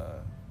very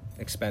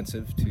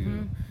expensive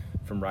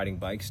from riding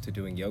bikes to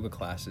doing yoga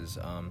classes,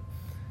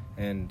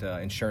 and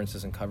insurance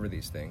doesn't cover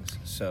these things.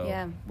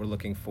 So we're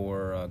looking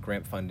for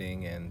grant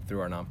funding and through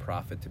our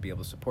nonprofit to be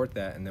able to support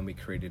that. And then we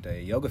created a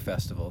yoga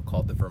festival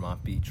called the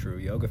Vermont Be True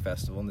Yoga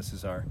Festival, and this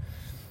is our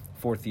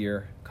 4th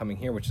year coming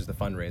here, which is the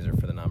fundraiser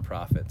for the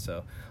nonprofit.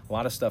 So a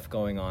lot of stuff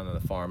going on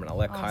the farm, and I'll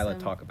let Kyla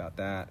talk about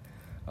that.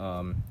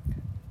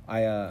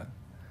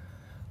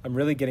 I'm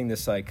really getting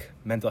this like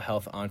mental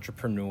health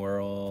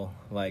entrepreneurial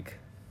like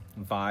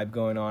vibe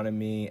going on in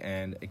me,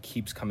 and it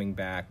keeps coming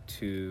back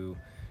to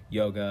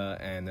yoga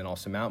and then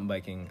also mountain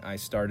biking. I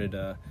started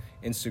a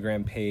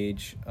Instagram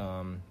page.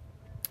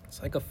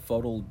 It's like a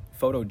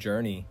photo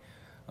journey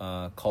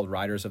called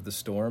Riders of the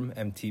Storm,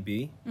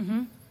 MTB.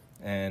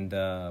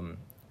 And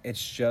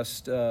it's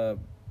just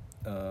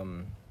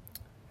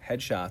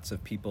headshots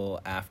of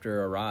people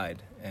after a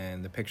ride,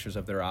 and the pictures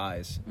of their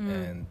eyes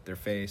and their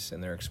face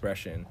and their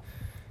expression,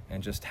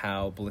 and just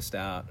how blissed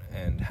out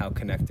and how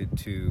connected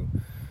to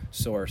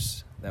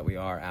source that we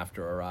are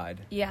after a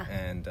ride. Yeah.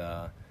 And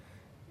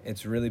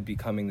it's really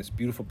becoming this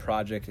beautiful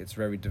project. It's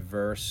very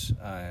diverse.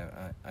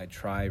 I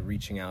try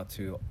reaching out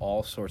to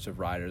all sorts of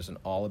riders and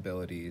all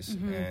abilities.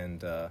 Mm-hmm.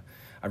 And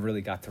I've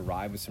really got to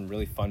ride with some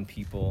really fun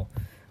people.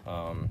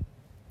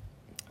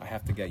 I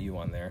have to get you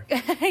on there.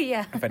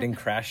 Yeah. If I didn't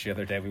crash the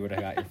other day, we would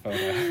have got your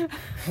photo.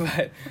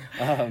 But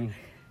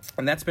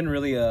and that's been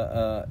really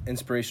a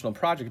inspirational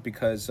project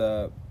because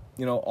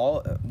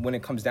when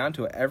it comes down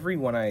to it,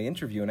 everyone I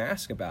interview and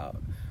ask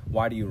about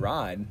why do you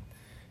ride,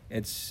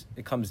 it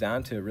comes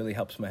down to it really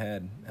helps my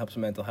head, helps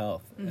my mental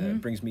health. Mm-hmm.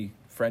 It brings me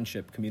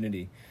friendship,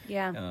 community.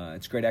 Yeah.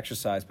 It's great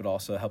exercise, but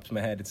also helps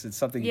my head. It's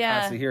something you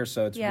constantly hear.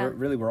 So it's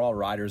we're all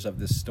riders of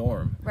this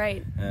storm,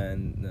 right?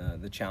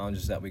 And the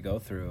challenges that we go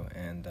through,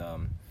 and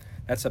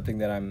that's something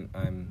that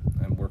I'm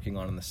working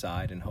on the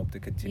side and hope to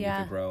continue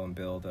to grow and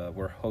build.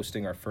 We're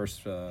hosting our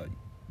first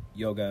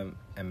yoga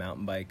and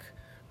mountain bike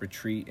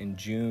retreat in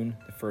June,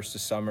 the first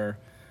of summer,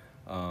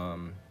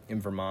 in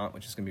Vermont,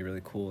 which is going to be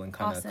really cool and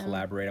kind of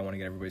collaborate. I want to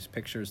get everybody's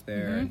pictures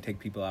there and take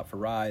people out for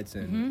rides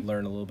and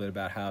learn a little bit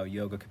about how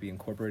yoga could be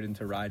incorporated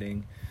into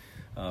riding,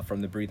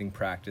 from the breathing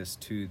practice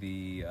to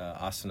the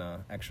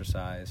asana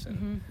exercise,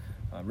 and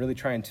really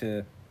trying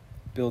to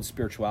build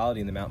spirituality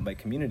in the mountain bike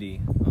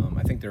community.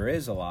 I think there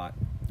is a lot.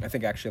 I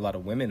think actually a lot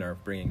of women are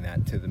bringing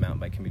that to the mountain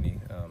bike community,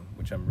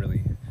 which I'm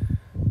really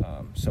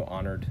so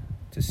honored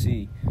to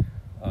see.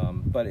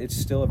 But it's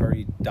still a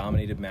very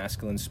dominated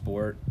masculine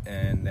sport,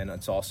 and then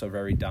it's also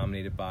very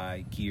dominated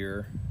by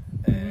gear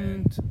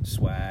and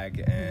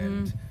swag,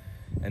 and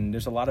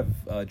there's a lot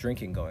of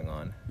drinking going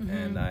on,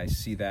 and I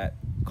see that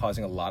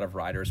causing a lot of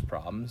riders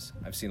problems.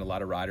 I've seen a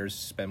lot of riders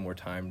spend more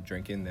time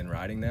drinking than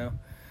riding now,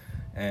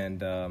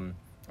 and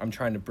I'm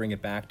trying to bring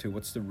it back to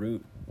what's the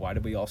root. Why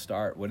did we all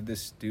start? What did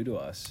this do to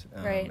us?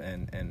 Right.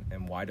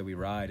 And why do we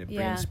ride? And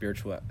bringing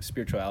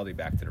spirituality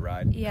back to the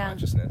ride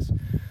consciousness.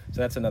 So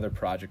that's another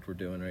project we're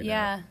doing right now.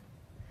 Yeah.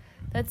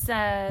 That's,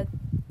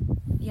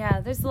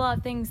 there's a lot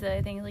of things that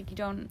I think, like,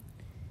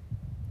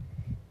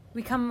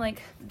 become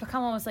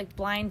almost, like,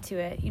 blind to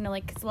it.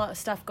 Like, it's a lot of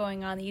stuff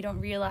going on that you don't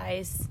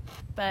realize,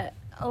 but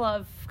a lot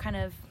of kind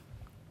of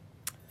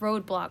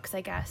roadblocks,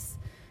 I guess,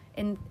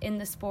 in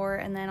the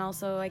sport. And then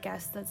also, I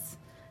guess, that's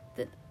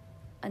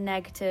a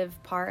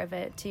negative part of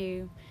it,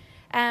 too.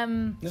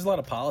 There's a lot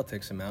of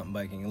politics in mountain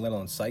biking, let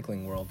alone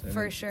cycling world. And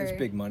for sure. It's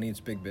big money, it's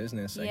big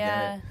business, I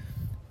get it.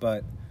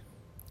 But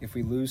if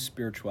we lose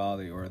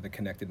spirituality or the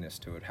connectedness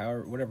to it,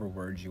 whatever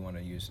words you want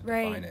to use to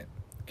define it,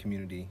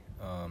 community,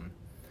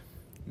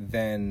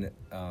 then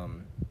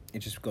it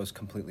just goes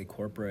completely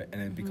corporate,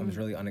 and it becomes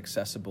really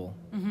inaccessible,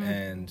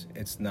 and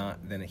it's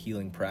not then a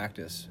healing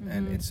practice,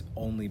 and it's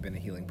only been a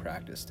healing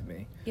practice to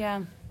me.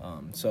 Yeah.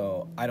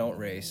 So I don't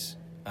race,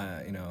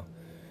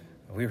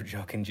 we were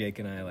joking, Jake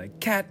and I, like,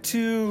 Cat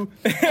 2.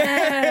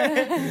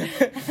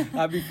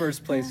 I'd be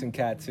first place in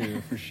Cat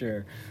 2 for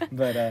sure.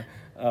 But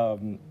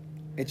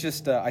it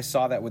just, I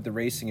saw that with the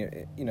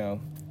racing,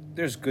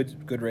 there's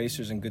good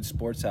racers and good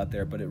sports out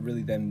there, but it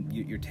really then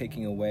you're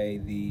taking away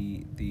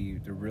the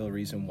real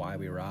reason why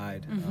we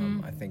ride.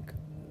 I think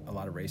a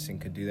lot of racing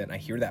could do that, and I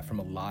hear that from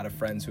a lot of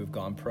friends who have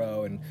gone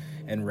pro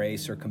and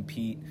race or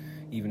compete,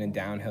 even in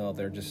downhill.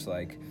 They're just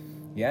like,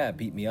 yeah,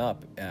 beat me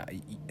up.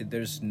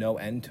 There's no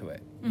end to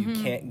it.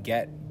 You can't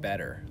get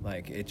better.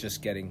 Like,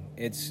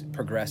 it's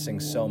progressing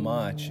so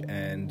much,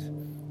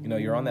 and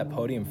you're on that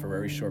podium for a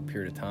very short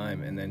period of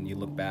time, and then you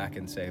look back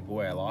and say,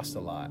 boy, I lost a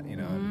lot,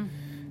 and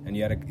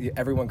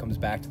everyone comes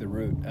back to the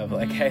root of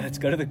like, hey, let's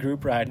go to the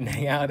group ride and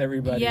hang out with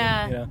everybody.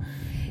 Yeah.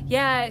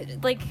 Yeah,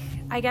 like,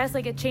 I guess,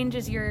 like, it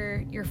changes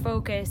your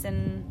focus,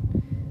 and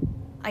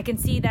I can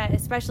see that,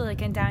 especially,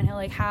 like, in downhill,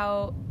 like,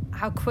 how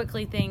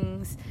quickly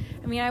things.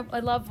 I mean, I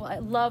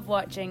love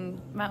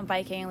watching mountain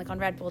biking, like, on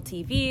Red Bull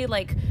TV.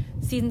 Like,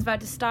 season's about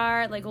to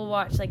start. Like, we'll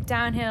watch, like,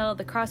 downhill,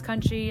 the cross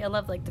country. I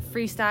love, like, the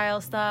freestyle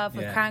stuff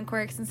with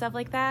crankworks and stuff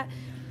like that.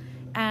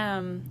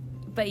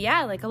 But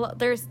yeah, like,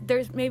 there's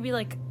maybe,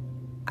 like,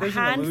 there's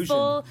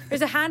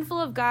a handful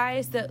of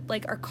guys that,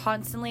 like, are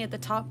constantly at the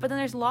top, but then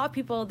there's a lot of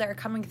people that are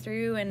coming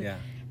through and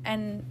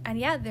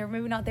they're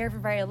maybe not there for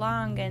very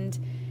long, and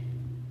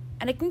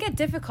it can get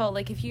difficult.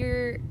 Like, if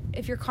you're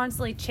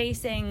constantly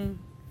chasing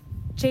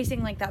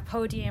like that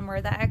podium or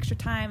that extra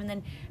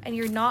time, and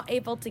you're not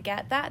able to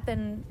get that,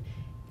 then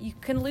you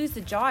can lose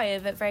the joy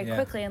of it very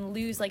quickly and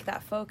lose, like,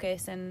 that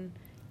focus and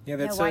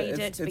why you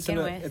did it to begin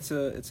with.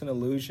 It's an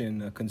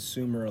illusion, a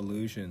consumer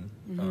illusion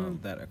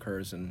that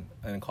occurs and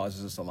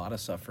causes us a lot of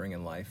suffering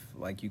in life.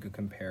 Like, you could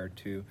compare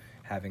to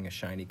having a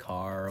shiny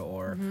car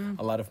or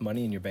a lot of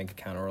money in your bank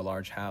account or a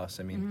large house.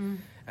 I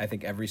mean, I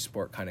think every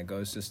sport kind of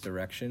goes this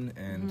direction,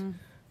 and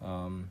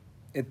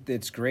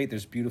it's great.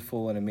 There's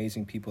beautiful and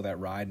amazing people that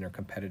ride and are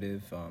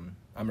competitive.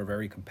 I'm a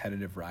very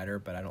competitive rider,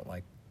 but I don't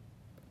like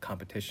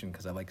competition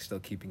because I like still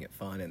keeping it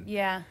fun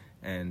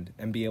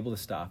and be able to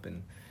stop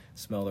and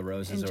smell the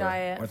roses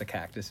or the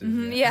cactuses.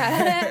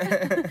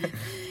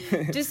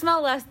 Just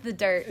smell less the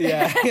dirt.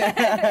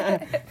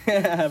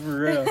 For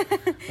real.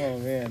 Oh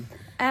man.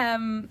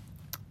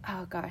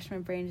 Oh gosh, my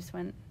brain just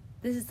went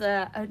this is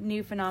a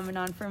new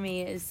phenomenon for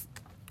me, is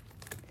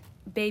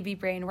baby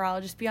brain, where I'll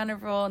just be on a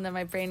roll and then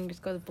my brain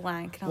just goes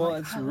blank. And Well,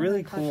 it's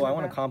really cool. I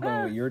want to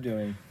compliment what you're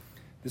doing.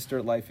 This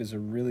Dirt Life is a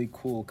really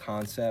cool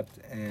concept,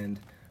 and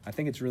I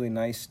think it's really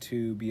nice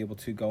to be able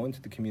to go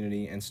into the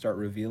community and start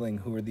revealing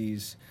who are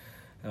these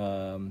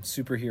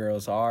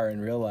superheroes are in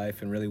real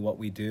life, and really what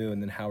we do,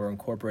 and then how we're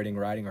incorporating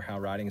riding, or how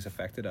riding has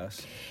affected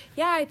us.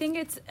 Yeah, I think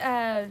it's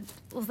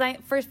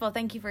first of all,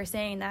 thank you for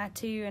saying that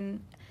too,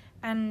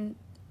 and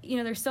you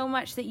know, there's so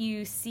much that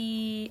you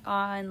see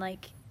on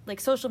like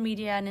social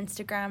media and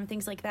Instagram,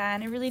 things like that,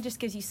 and it really just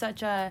gives you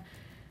such a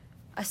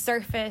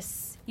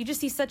surface, you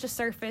just see such a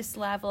surface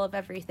level of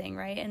everything,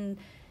 right?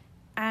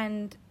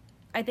 And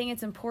I think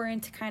it's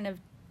important to kind of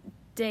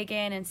dig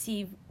in and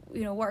see,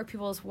 you know, what are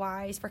people's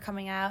whys for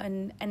coming out,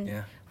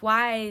 and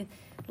why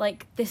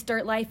like this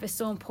dirt life is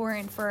so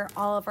important for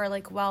all of our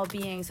like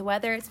well-being. So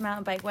whether it's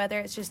mountain bike, whether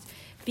it's just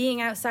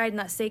being outside in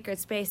that sacred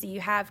space that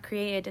you have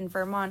created in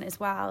Vermont as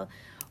well,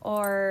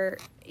 or,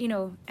 you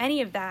know,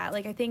 any of that,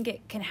 like I think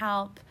it can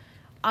help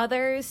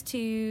others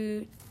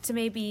to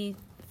maybe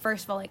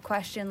first of all like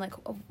question like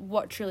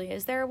what truly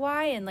is their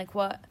why, and like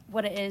what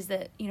it is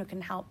that, you know,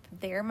 can help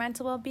their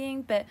mental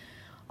well-being, but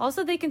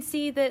also they can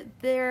see that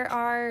there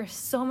are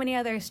so many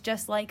others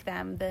just like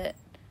them that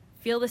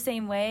feel the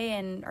same way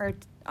and are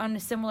on a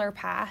similar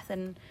path,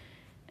 and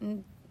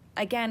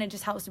again, it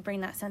just helps to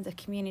bring that sense of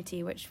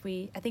community, which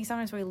I think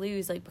sometimes we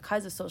lose, like,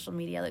 because of social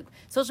media. Like,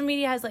 social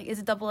media is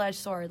a double-edged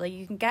sword. Like,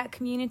 you can get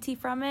community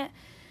from it,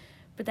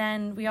 but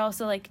then we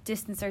also, like,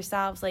 distance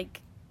ourselves,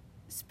 like,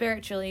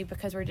 spiritually,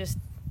 because we're just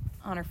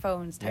on our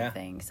phones type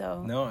thing.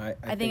 So no,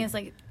 I think it's,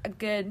 like, a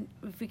good,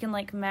 if we can,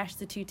 like, mesh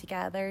the two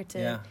together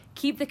to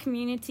keep the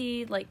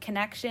community, like,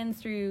 connection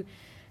through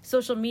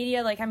social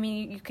media. Like, I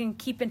mean, you can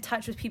keep in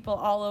touch with people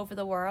all over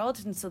the world,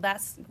 and so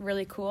that's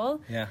really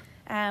cool. Yeah.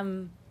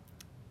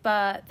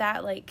 But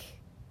that, like,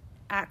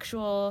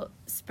 actual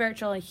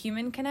spiritual and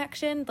human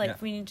connection,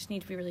 like, we just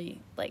need to be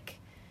really, like,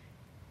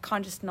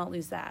 conscious to not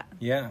lose that.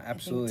 Yeah,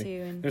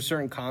 absolutely. There's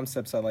certain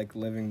concepts I like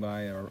living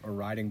by or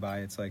riding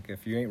by. It's like,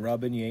 if you ain't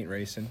rubbing, you ain't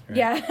racing. Right?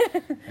 Yeah.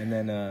 And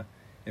then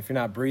if you're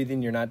not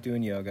breathing, you're not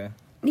doing yoga.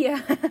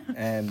 Yeah.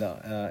 And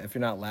if you're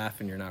not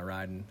laughing, you're not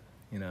riding.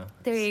 You know.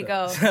 There you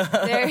go.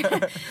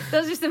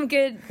 Those are some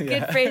good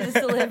phrases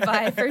to live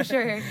by, for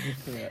sure.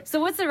 Yeah.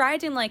 So what's the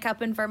riding like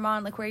up in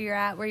Vermont, like where you're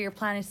at, where you're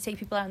planning to take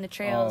people out on the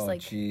trails? Oh,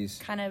 geez.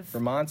 Kind of.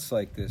 Vermont's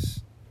like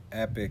this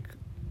epic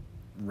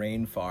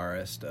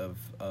rainforest of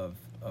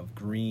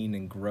green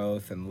and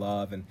growth and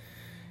love, and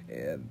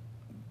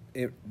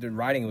the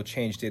riding will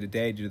change day to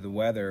day due to the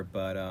weather,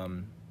 but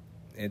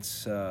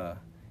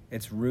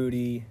it's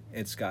rooty.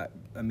 It's got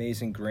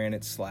amazing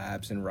granite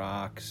slabs and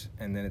rocks,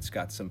 and then it's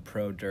got some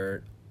pro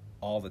dirt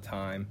all the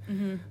time.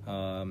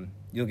 Mm-hmm.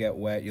 You'll get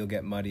wet, you'll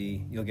get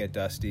muddy, you'll get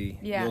dusty.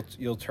 Yeah.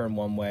 You'll turn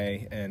one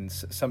way, and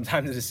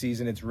sometimes in the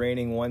season it's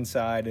raining one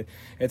side,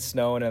 it's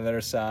snowing on the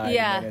other side,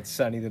 and it's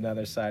sunny the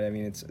other side. I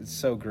mean, it's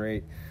so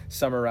great.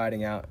 Summer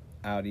riding out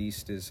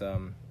east is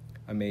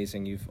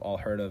amazing. You've all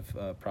heard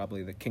of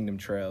probably the Kingdom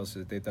Trails.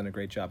 They've done a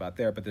great job out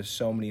there, but there's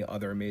so many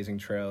other amazing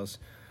trails.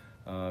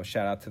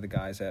 Shout out to the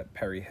guys at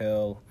Perry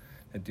Hill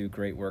that do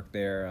great work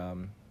there.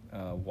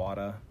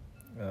 WADA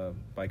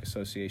Bike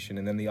Association,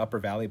 and then the Upper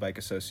Valley Bike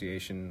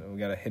Association. We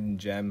got a hidden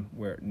gem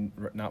where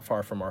not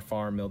far from our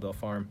farm, Milldam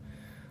Farm.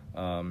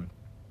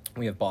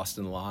 We have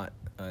Boston Lot.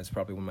 It's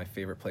probably one of my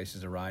favorite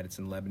places to ride. It's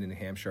in Lebanon, New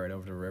Hampshire, right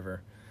over the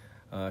river.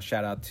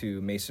 Shout out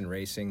to Mason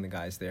Racing. The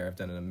guys there have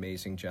done an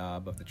amazing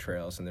job of the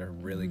trails, and they're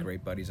really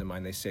great buddies of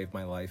mine. They saved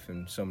my life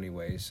in so many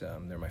ways.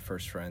 They're my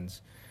first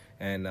friends.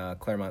 And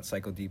Claremont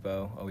Cycle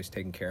Depot, always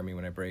taking care of me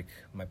when I break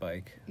my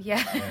bike.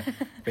 Yeah.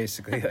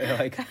 Basically,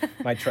 like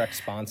my Trek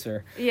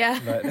sponsor. Yeah.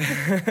 But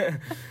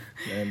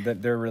and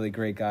they're really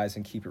great guys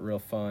and keep it real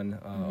fun.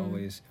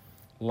 Always.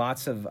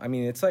 Lots of, I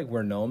mean, it's like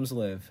where gnomes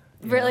live.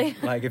 Really?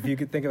 Know? Like, if you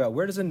could think about,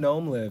 where does a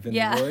gnome live in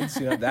the woods?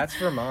 You know, that's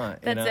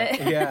Vermont.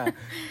 That's it. Yeah.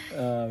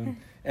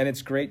 And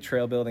it's great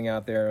trail building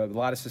out there. A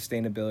lot of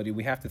sustainability.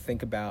 We have to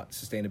think about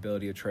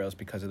sustainability of trails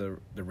because of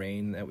the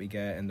rain that we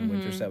get and the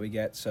winters that we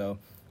get. So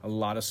a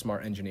lot of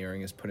smart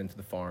engineering is put into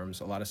the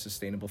farms, a lot of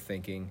sustainable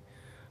thinking,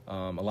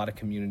 a lot of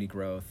community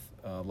growth,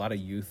 a lot of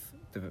youth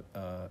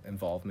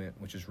involvement,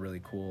 which is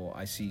really cool.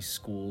 I see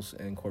schools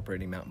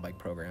incorporating mountain bike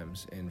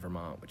programs in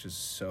Vermont, which is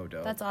so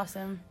dope. That's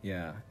awesome.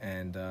 Yeah,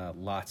 and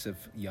lots of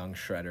young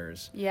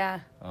shredders. Yeah.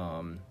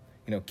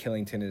 You know,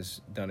 Killington has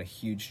done a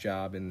huge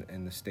job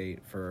in the state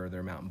for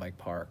their mountain bike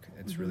park.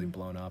 It's really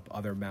blown up.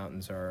 Other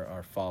mountains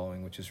are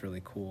following, which is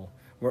really cool.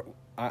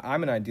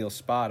 I'm an ideal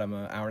spot. I'm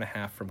an hour and a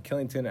half from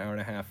Killington, an hour and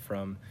a half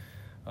from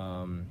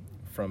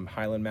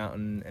Highland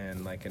Mountain,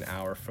 and like an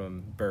hour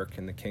from Burke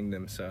in the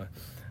Kingdom. So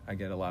I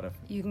get a lot of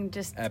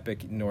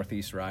epic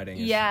northeast riding.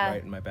 It's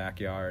right in my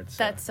backyard.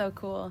 So. That's so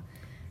cool.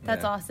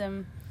 That's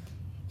awesome.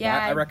 Yeah,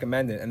 I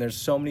recommend it. And there's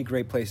so many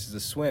great places to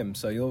swim.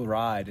 So you'll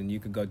ride, and you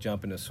could go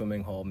jump in a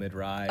swimming hole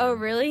mid-ride. Oh,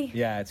 really?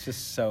 Yeah, it's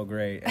just so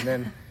great. And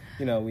then,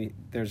 you know,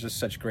 there's just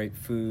such great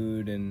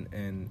food and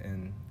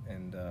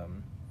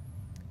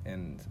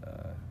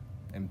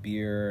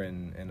beer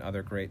and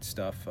other great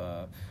stuff.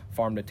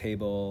 Farm to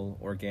table,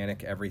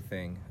 organic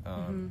everything.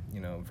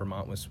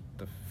 Vermont was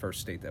the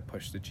first state that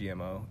pushed the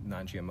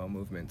non-GMO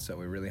movement, so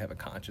we really have a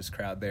conscious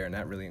crowd there, and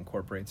that really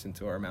incorporates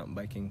into our mountain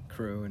biking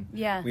crew, and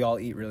we all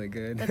eat really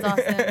good. That's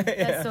awesome.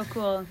 That's so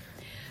cool.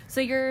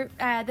 So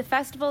the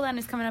festival then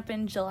is coming up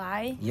in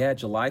July? Yeah,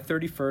 July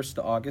 31st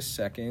to August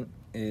 2nd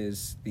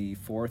is the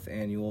 4th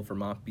annual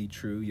Vermont Be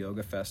True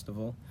Yoga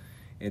Festival.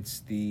 It's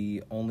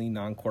the only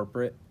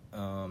non-corporate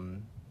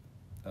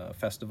yoga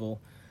festival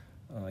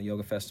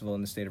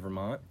in the state of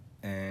Vermont,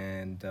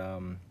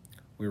 and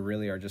we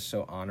really are just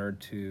so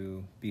honored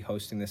to be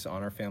hosting this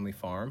on our family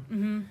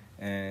farm,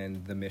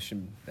 and the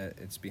mission that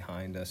it's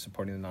behind,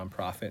 supporting the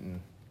nonprofit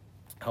and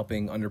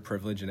helping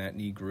underprivileged and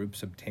at-need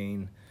groups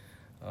obtain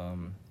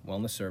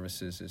wellness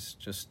services is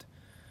just,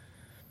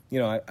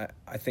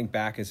 I think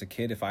back as a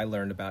kid, if I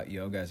learned about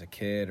yoga as a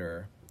kid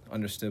or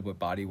understood what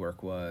body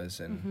work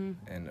was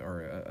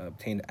or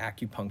obtained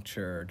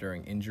acupuncture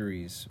during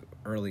injuries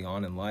early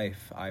on in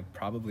life, I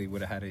probably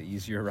would have had an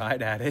easier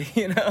ride at it,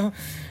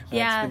 It's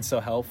been so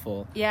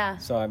helpful. Yeah.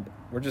 So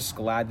we're just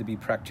glad to be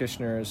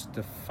practitioners,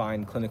 to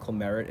find clinical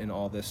merit in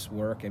all this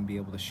work and be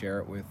able to share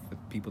it with the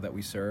people that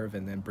we serve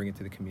and then bring it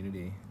to the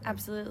community.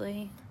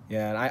 Absolutely.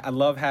 Yeah, and I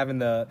love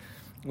having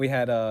we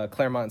had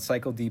Claremont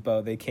Cycle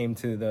Depot. They came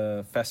to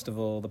the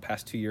festival the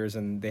past 2 years,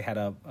 and they had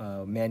a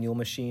manual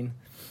machine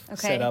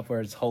set up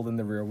where it's holding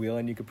the rear wheel,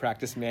 and you could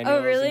practice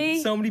manuals. Oh, really?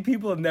 And so many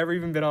people have never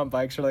even been on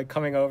bikes are like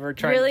coming over,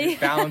 trying to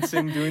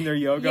balancing, doing their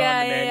yoga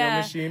on the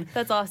manual machine.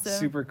 That's awesome.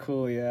 Super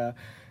cool, yeah.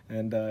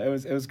 And it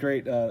was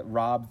great.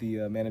 Rob,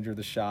 the manager of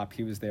the shop,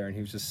 he was there, and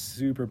he was just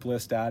super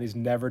blissed out. He's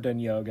never done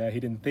yoga. He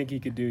didn't think he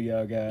could do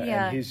yoga.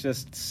 Yeah. And he's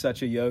just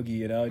such a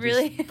yogi,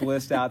 Really? Just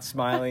blissed out,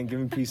 smiling,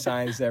 giving peace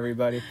signs to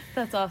everybody.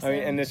 That's awesome. I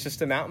mean, and it's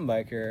just a mountain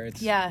biker.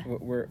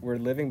 We're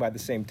living by the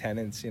same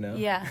tenets,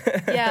 Yeah,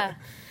 yeah.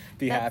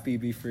 Be happy,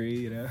 be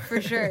free,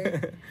 For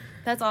sure.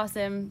 That's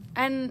awesome.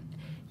 And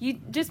you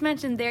just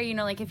mentioned there,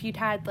 like if you'd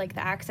had like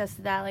the access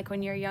to that, like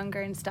when you're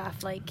younger and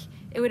stuff, like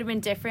it would have been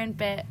different,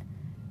 but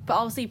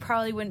also you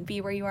probably wouldn't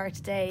be where you are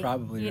today.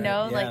 Probably, right?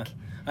 Yeah. Like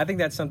I think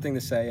that's something to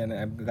say, and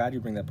I'm glad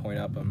you bring that point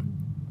up.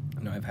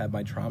 I've had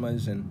my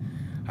traumas and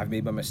I've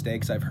made my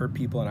mistakes. I've hurt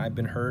people and I've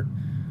been hurt,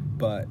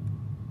 but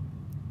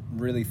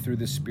really through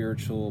this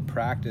spiritual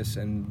practice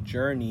and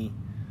journey,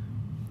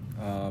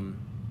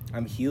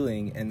 I'm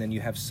healing, and then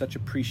you have such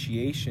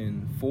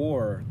appreciation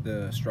for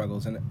the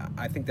struggles, and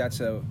I think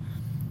that's a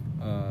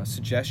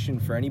suggestion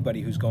for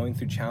anybody who's going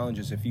through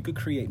challenges. If you could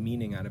create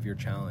meaning out of your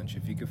challenge,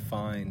 if you could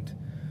find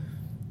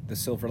the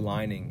silver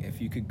lining,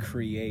 if you could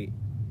create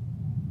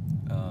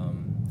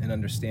an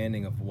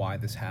understanding of why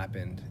this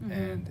happened,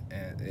 and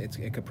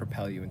it could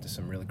propel you into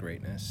some real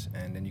greatness,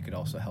 and then you could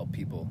also help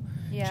people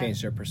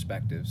change their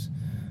perspectives.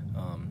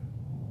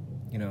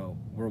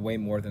 We're way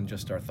more than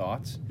just our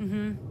thoughts,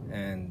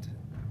 and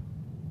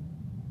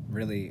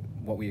really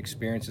what we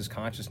experience as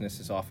consciousness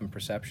is often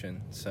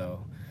perception.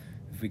 So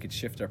if we could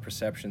shift our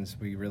perceptions,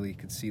 we really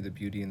could see the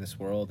beauty in this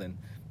world and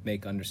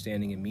make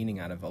understanding and meaning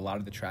out of a lot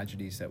of the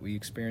tragedies that we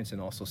experience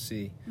and also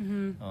see.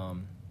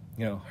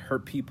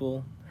 Hurt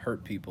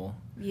people.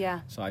 Yeah.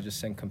 So I just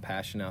send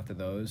compassion out to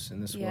those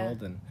in this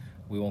world, and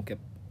we won't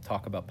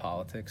talk about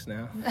politics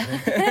now.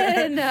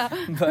 No.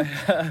 But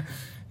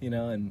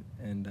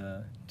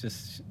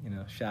just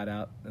shout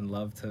out and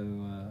love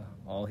to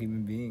all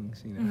human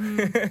beings.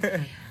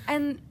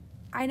 And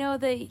I know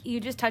that you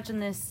just touched on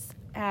this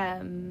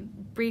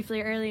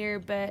briefly earlier,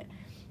 but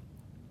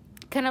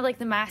kind of like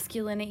the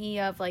masculinity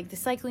of like the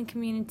cycling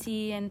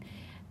community, and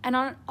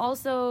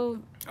also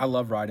I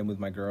love riding with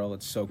my girl.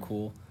 It's so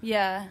cool.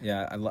 Yeah.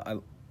 Yeah, I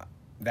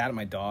that and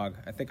my dog.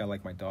 I think I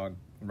like my dog,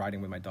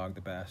 riding with my dog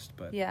the best,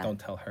 but don't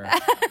tell her.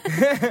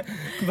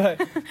 but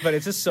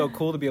it's just so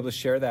cool to be able to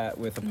share that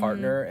with a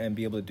partner and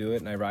be able to do it.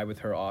 And I ride with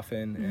her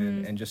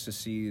often, and just to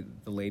see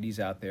the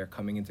ladies out there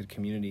coming into the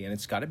community. And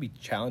it's got to be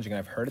challenging.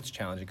 I've heard it's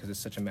challenging because it's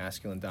such a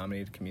masculine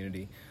dominated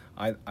community.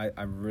 I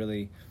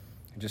really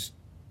just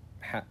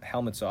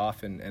helmets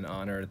off and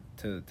honor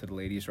to the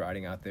ladies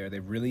riding out there. They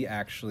really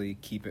actually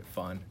keep it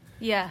fun.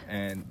 Yeah.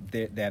 And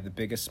they have the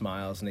biggest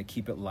smiles, and they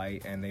keep it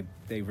light, and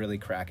they really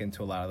crack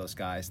into a lot of those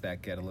guys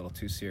that get a little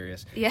too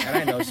serious. Yeah. And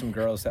I know some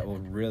girls that will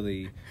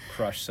really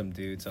crush some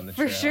dudes on the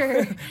trail. For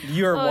sure.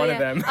 You're one of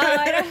them.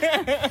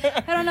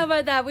 I don't know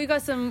about that. We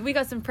got some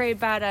pretty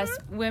badass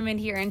women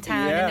here in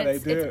town. Yeah, and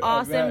it's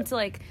awesome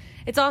to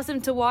it's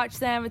awesome to watch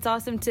them. It's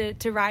awesome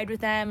to ride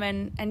with them,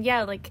 and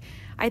yeah, like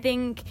I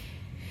think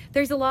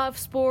there's a lot of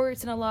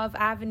sports and a lot of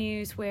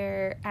avenues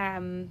where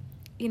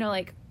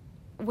like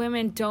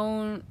women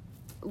don't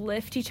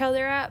lift each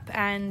other up,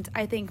 and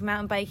I think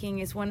mountain biking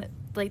is one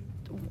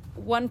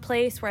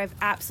place where I've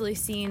absolutely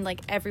seen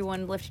like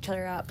everyone lift each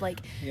other up,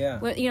 like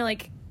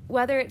like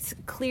whether it's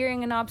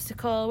clearing an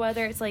obstacle,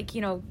 whether it's like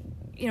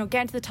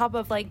getting to the top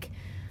of like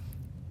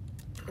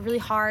a really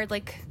hard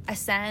like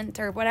ascent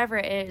or whatever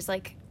it is,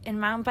 like in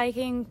mountain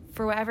biking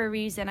for whatever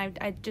reason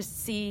I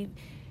just see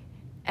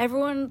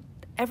everyone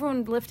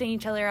lifting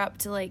each other up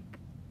to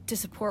to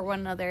support one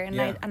another, and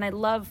Yeah. I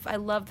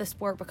love the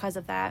sport because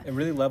of that. It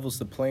really levels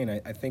the plane.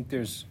 I think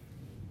there's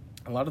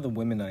a lot of the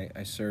women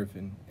I serve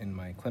in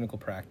my clinical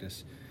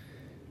practice,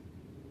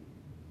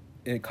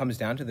 it comes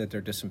down to that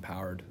they're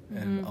disempowered,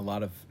 and a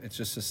lot of it's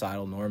just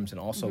societal norms, and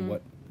also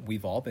what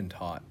we've all been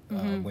taught,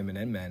 women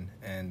and men.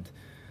 And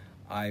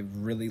I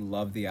really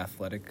love the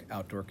athletic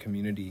outdoor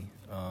community,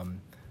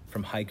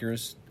 from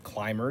hikers,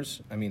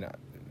 climbers. I mean,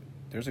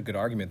 there's a good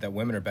argument that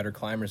women are better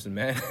climbers than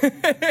men,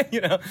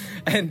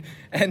 and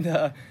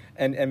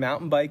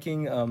mountain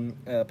biking,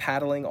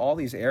 paddling, all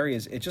these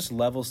areas. It just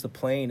levels the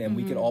plane, and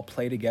we could all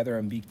play together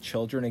and be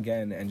children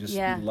again, and just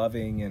be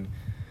loving, and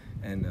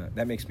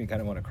that makes me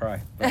kind of want to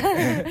cry. But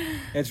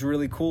it's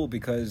really cool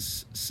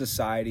because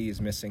society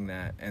is missing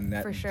that, and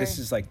that this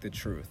is like the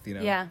truth,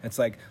 Yeah. It's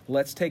like,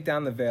 let's take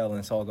down the veil and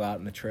let's all go out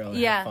in the trail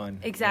and have fun.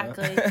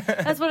 Exactly.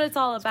 That's what it's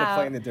all about. Let's go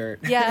play in the dirt.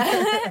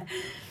 Yeah.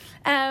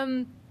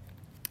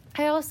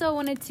 I also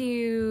wanted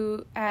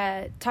to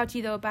talk to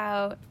you though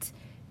about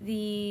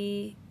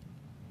the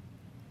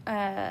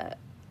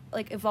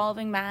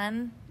evolving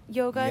man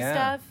yoga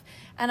stuff.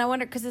 And I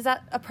wonder, because is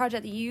that a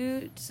project that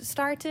you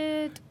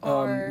started?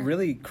 Or?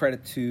 Really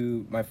credit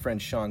to my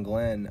friend Sean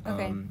Glenn.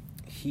 Okay.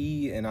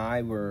 He and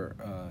I were,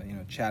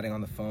 chatting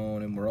on the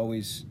phone, and we're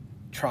always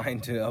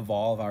trying to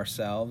evolve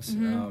ourselves,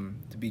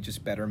 to be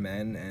just better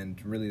men. And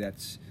really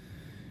that's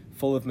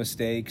full of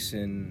mistakes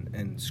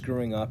and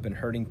screwing up and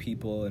hurting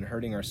people and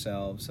hurting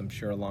ourselves, I'm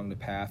sure, along the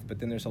path. But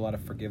then there's a lot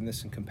of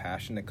forgiveness and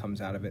compassion that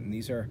comes out of it. And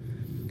these are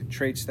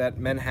traits that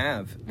men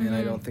have, and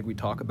I don't think we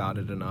talk about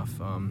it enough.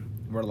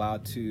 We're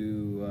allowed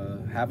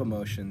to have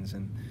emotions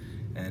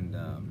and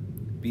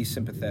be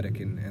sympathetic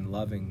and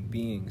loving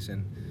beings.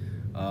 And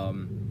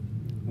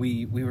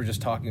we were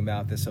just talking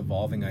about this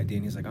evolving idea,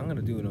 and he's like, I'm going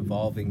to do an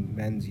evolving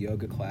men's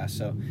yoga class.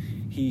 So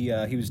he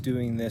was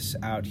doing this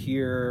out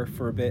here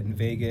for a bit in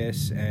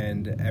Vegas,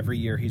 and every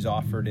year he's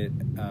offered it,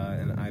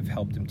 and I've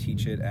helped him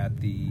teach it at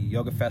the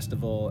yoga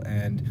festival,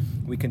 and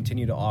we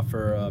continue to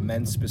offer a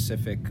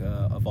men's-specific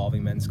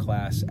evolving men's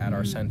class at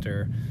our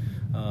center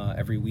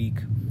every week.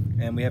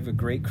 And we have a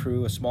great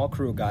crew, a small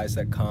crew of guys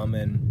that come,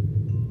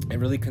 and it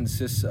really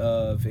consists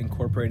of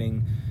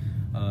incorporating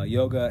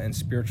yoga and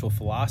spiritual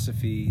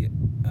philosophy,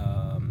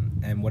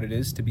 and what it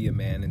is to be a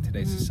man in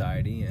today's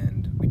society.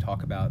 And we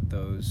talk about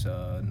those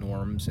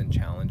norms and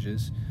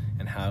challenges,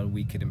 and how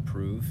we could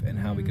improve, and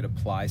how we could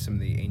apply some of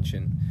the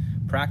ancient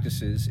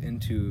practices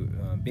into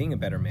being a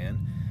better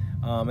man.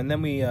 And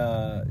then we,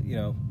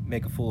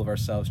 make a fool of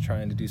ourselves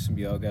trying to do some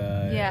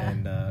yoga,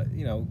 and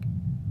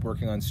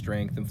working on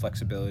strength and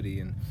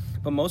flexibility.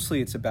 But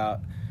mostly it's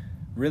about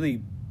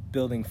really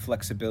building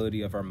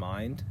flexibility of our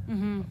mind.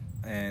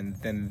 And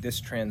then this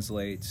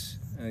translates,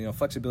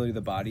 flexibility of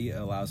the body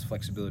allows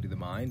flexibility of the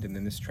mind, and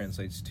then this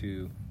translates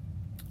to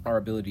our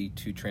ability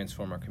to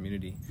transform our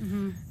community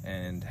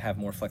and have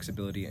more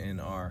flexibility in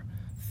our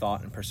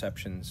thought and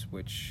perceptions,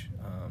 which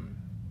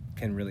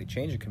can really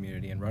change a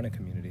community and run a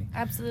community.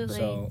 Absolutely.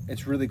 So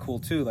it's really cool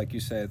too, like you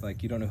said,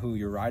 like you don't know who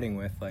you're riding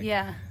with. Like,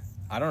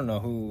 I don't know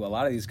who a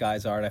lot of these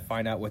guys are, and I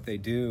find out what they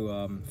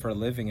do for a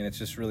living, and it's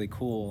just really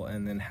cool.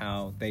 And then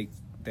how they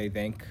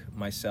thank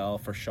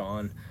myself or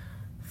Sean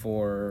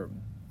for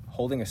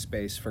holding a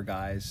space for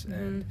guys,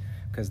 and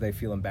because they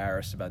feel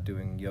embarrassed about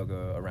doing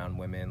yoga around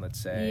women, let's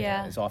say,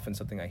 is often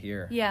something I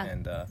hear,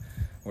 and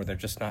or they're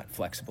just not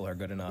flexible or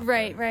good enough.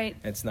 Right.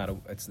 It's not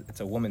it's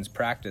a woman's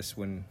practice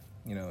when,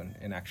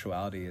 in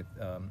actuality,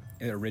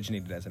 it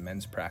originated as a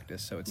men's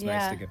practice. So it's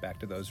nice to get back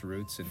to those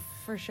roots and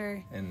for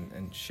sure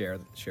and share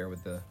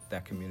with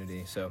that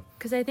community. So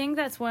because I think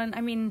that's one.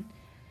 I mean,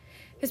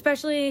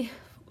 especially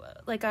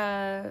like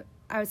I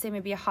would say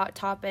maybe a hot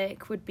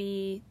topic would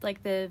be like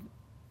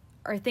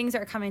or things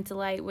that are coming to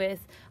light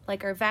with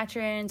like our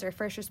veterans or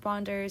first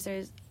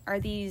responders. Are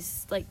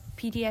these like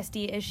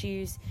PTSD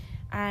issues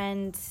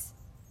and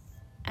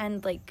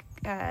like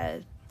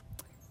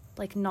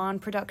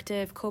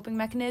non-productive coping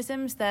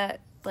mechanisms that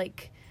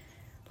like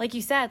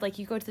you said, like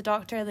you go to the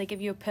doctor, they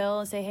give you a pill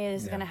and say, hey,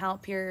 this is going to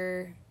help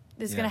your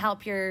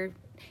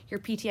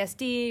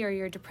PTSD or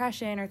your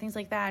depression or things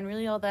like that, and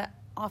really all that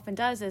often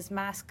does is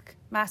mask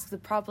the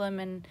problem.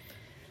 And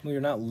well,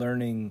 you're not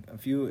learning a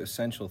few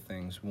essential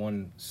things.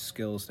 One,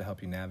 skills to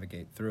help you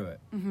navigate through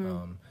it,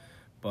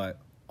 but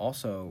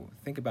also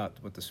think about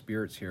what the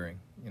spirit's hearing,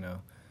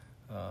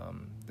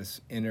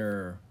 this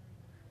inner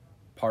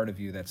part of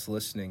you that's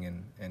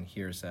listening and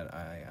hears that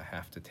I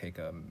have to take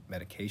a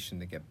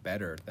medication to get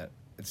better, that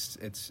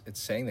it's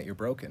saying that you're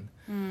broken.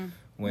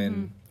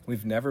 When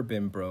we've never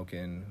been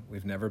broken,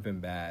 we've never been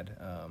bad.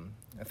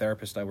 A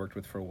therapist I worked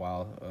with for a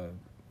while,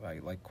 I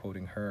like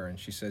quoting her, and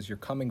she says, you're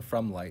coming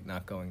from light,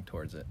 not going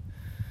towards it.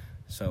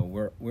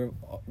 So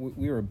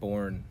we were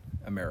born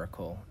a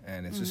miracle,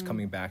 and it's just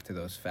coming back to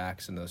those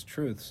facts and those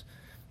truths.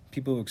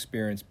 People who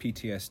experience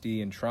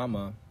PTSD and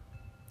trauma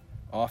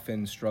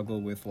often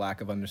struggle with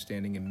lack of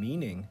understanding and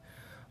meaning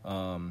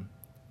of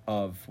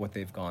of what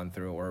they've gone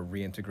through or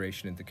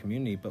reintegration into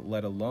community, but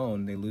let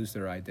alone they lose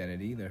their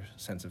identity, their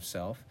sense of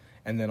self,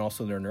 and then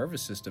also their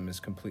nervous system is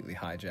completely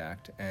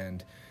hijacked.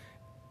 And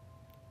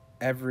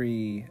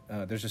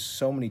there's just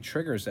so many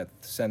triggers that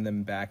send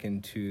them back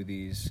into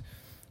these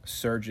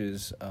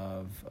surges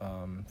of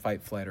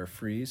fight, flight, or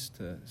freeze,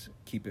 to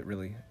keep it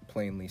really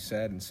plainly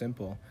said and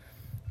simple.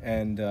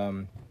 And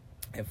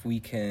if we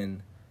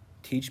can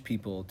teach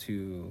people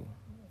to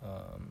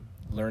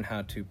learn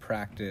how to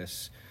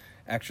practice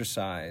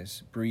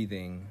exercise,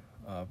 breathing,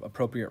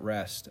 appropriate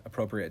rest,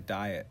 appropriate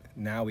diet,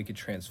 now we could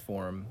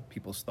transform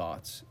people's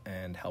thoughts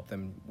and help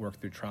them work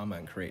through trauma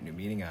and create new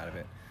meaning out of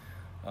it.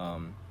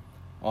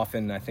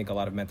 Often I think a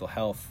lot of mental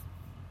health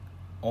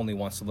only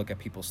wants to look at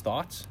people's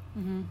thoughts,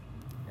 mm-hmm.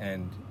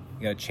 and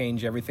you got to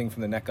change everything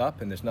from the neck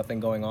up, and there's nothing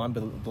going on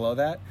below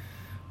that.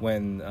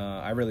 When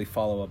I really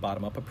follow a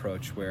bottom-up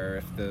approach, where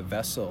if the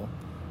vessel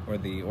or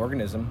the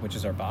organism, which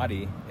is our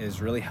body,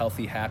 is really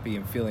healthy, happy,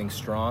 and feeling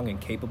strong and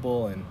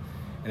capable and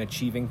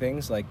achieving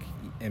things like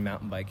in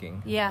mountain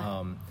biking,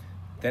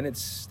 then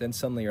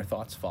suddenly your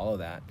thoughts follow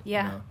that.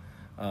 Yeah.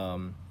 You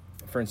know?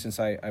 For instance,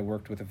 I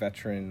worked with a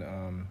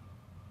veteran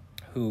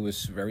who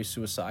was very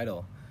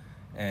suicidal,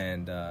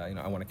 and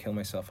I want to kill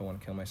myself.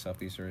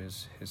 These are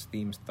his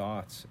themes,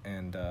 thoughts,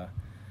 and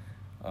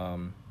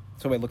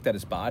so I looked at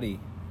his body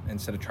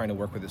instead of trying to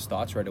work with his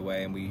thoughts right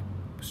away, and we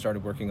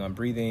started working on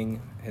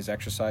breathing, his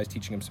exercise,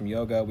 teaching him some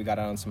yoga. We got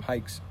out on some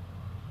hikes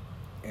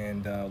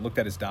and looked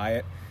at his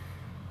diet.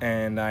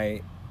 And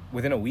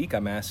within a week,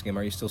 I'm asking him,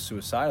 "Are you still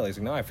suicidal?" He's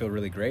like, "No, I feel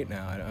really great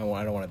now. I don't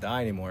want to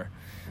die anymore."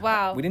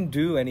 Wow. We didn't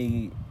do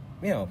any,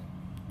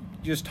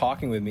 just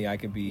talking with me, I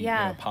could be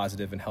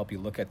positive and help you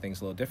look at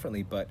things a little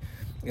differently. But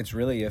it's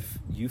really, if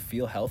you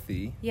feel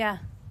healthy,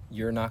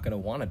 you're not going to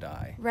want to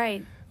die.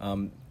 Right.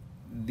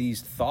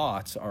 These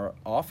thoughts are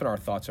often, our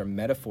thoughts are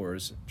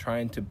metaphors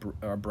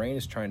our brain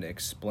is trying to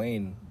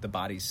explain the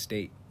body's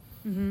state.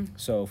 Mm-hmm.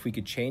 So if we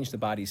could change the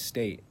body's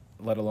state,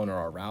 let alone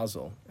our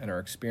arousal and our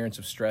experience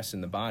of stress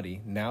in the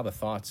body, now the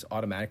thoughts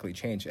automatically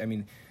change. I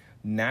mean,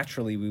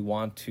 naturally we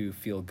want to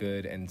feel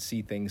good and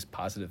see things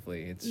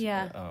positively.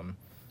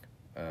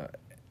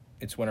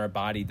 It's when our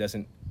body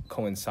doesn't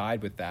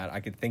coincide with that. I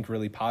could think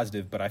really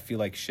positive, but I feel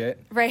like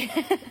shit. Right.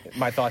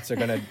 My thoughts are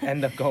going to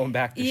end up going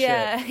back to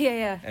shit.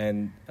 Yeah.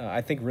 And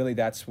I think really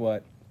that's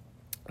what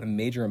the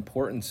major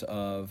importance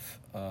of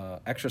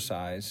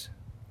exercise,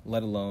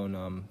 let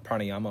alone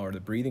pranayama or the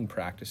breathing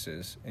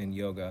practices in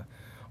yoga,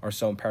 are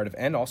so imperative,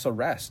 and also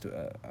rest.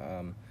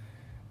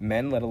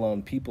 Men, let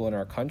alone people in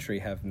our country,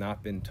 have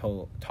not been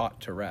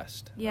taught to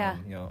rest. Yeah.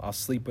 I'll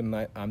sleep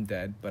when I'm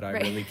dead, but I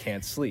really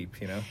can't sleep,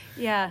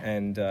 Yeah.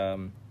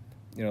 And,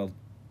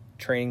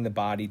 training the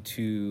body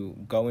to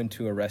go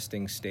into a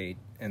resting state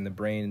and the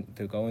brain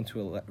to go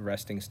into a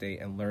resting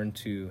state and learn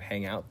to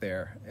hang out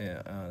there,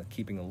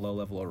 keeping a low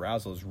level of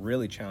arousal, is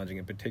really challenging,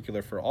 in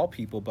particular for all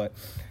people, but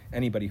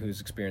anybody who's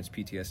experienced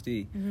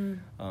PTSD.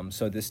 Mm-hmm.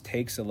 So this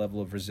takes a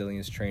level of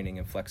resilience training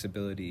and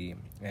flexibility,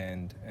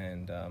 and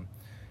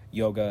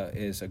yoga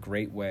is a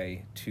great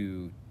way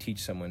to teach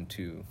someone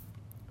to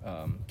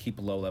keep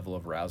a low level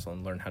of arousal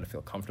and learn how to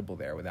feel comfortable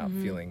there without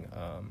mm-hmm. feeling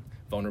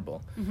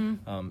vulnerable.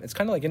 Mm-hmm. It's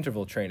kind of like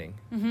interval training.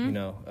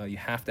 Mm-hmm. You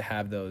have to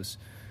have those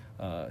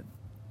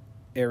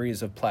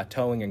areas of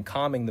plateauing and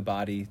calming the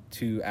body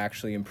to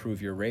actually improve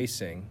your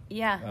racing.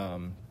 Yeah.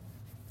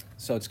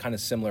 So it's kind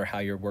of similar how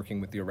you're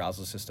working with the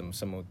arousal system of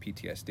someone with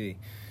PTSD.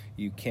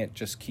 You can't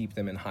just keep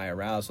them in high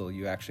arousal.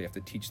 You actually have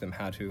to teach them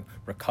how to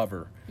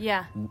recover.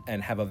 Yeah.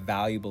 And have a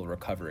valuable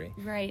recovery.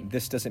 Right.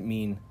 This doesn't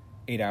mean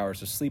 8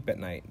 hours of sleep at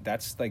night.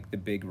 That's like the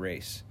big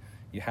race.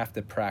 You have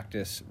to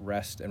practice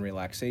rest and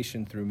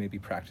relaxation through maybe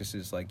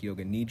practices like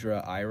yoga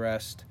nidra, eye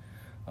rest,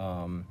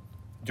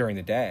 during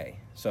the day.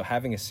 So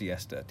having a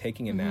siesta,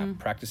 taking a nap, mm-hmm.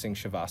 practicing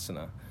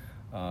shavasana,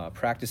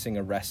 practicing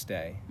a rest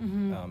day,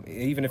 mm-hmm.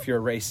 Even if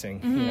you're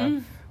racing,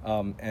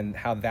 mm-hmm. And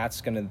how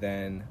that's going to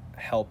then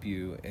help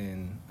you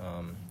in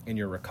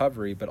your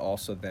recovery, but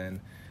also then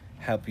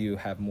help you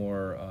have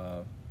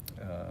more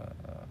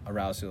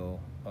arousal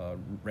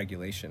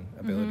regulation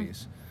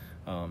abilities.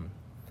 Mm-hmm.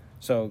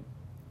 So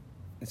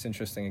it's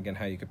interesting, again,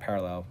 how you could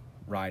parallel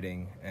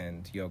riding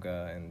and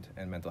yoga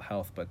and mental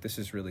health, but this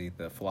is really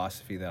the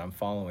philosophy that I'm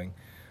following,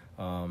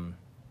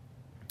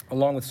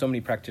 along with so many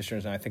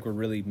practitioners, and I think we're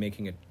really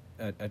making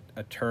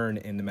a turn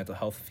in the mental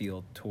health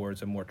field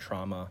towards a more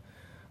trauma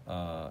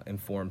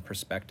informed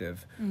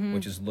perspective, mm-hmm.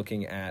 which is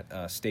looking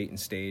at state and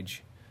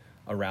stage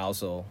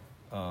arousal.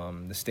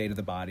 The state of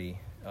the body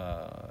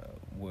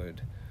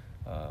would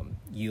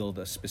yield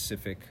a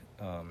specific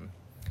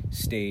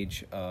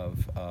stage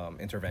of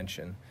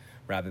intervention,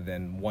 rather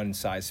than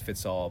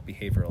one-size-fits-all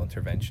behavioral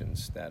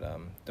interventions that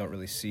don't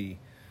really see.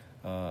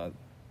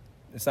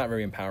 It's not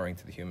very empowering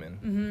to the human.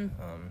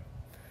 Mm-hmm.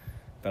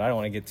 But I don't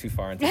want to get too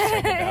far into the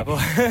psychobabble.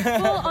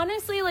 Well,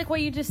 honestly, like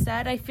what you just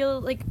said, I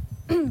feel like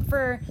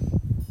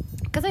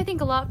because I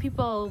think a lot of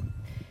people,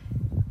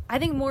 I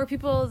think more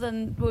people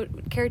than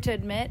would care to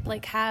admit,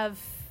 like have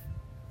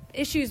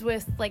issues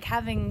with like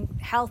having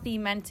healthy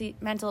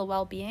mental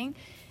well-being.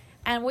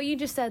 And what you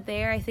just said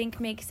there, I think,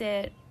 makes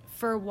it,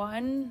 for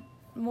one,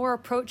 more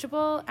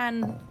approachable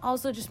and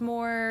also just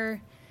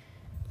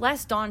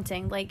less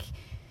daunting. Like,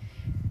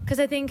 because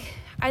I think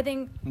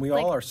we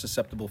like, all are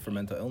susceptible for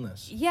mental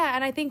illness. Yeah,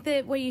 and I think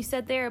that what you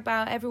said there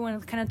about everyone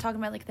kind of talking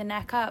about like the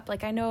neck up,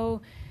 like I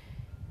know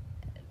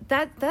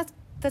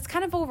that's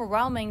kind of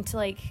overwhelming to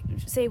like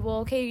say, well,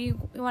 okay,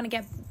 you want to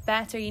get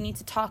better, you need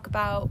to talk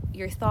about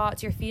your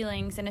thoughts, your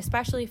feelings, and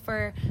especially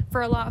for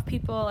a lot of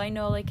people I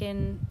know, like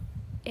in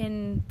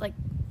like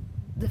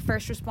the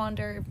first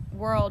responder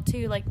world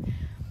too, like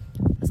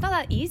it's not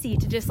that easy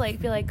to just like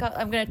be like, oh,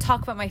 I'm going to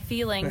talk about my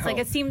feelings. No. Like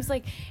it seems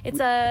like we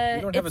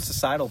don't have a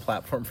societal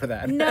platform for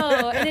that.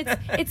 No, and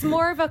it's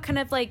more of a kind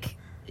of like,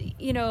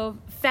 you know,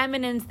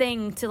 feminine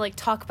thing to like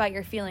talk about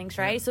your feelings,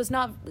 right? Yeah.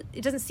 So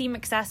it doesn't seem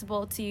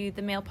accessible to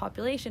the male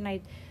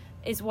population,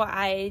 is what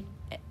I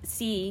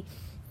see.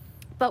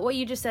 But what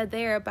you just said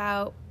there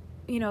about,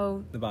 you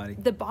know,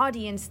 the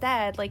body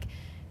instead, like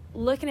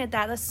looking at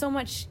that's so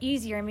much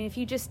easier. I mean, if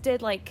you just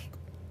did like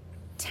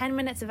 10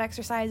 minutes of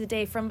exercise a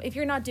day, from if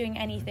you're not doing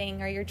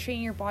anything or you're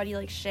treating your body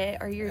like shit,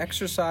 or you're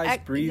exercise,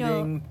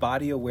 breathing,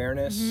 body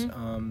awareness,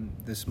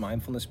 this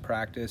mindfulness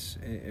practice,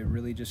 it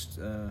really just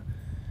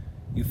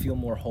you feel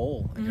more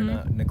whole, and you're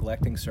not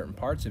neglecting certain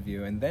parts of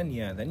you, and then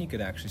you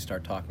could actually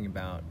start talking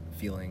about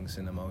feelings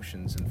and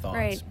emotions and thoughts.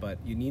 Right. But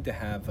you need to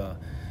have a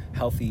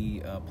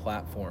healthy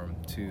platform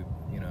to,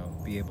 you know,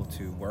 be able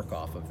to work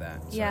off of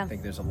that. So I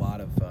think there's a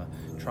lot of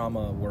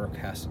trauma work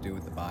has to do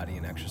with the body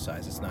and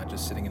exercise. It's not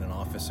just sitting in an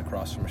office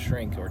across from a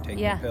shrink or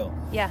taking a pill.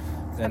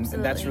 And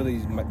that's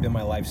really been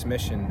my life's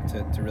mission,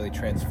 to really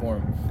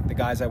transform. The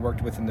guys I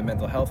worked with in the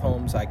mental health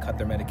homes, I cut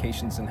their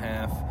medications in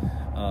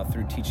half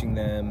through teaching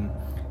them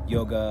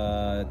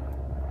yoga,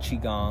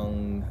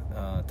 qigong,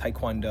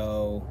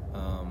 taekwondo,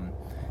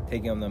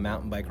 taking them on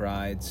mountain bike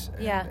rides,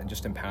 and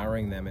just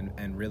empowering them,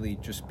 and really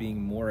just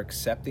being more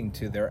accepting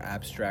to their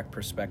abstract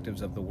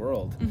perspectives of the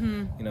world.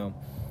 You know,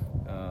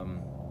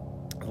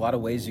 a lot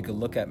of ways you could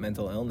look at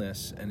mental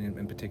illness, and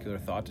in particular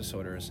thought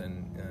disorders,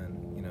 and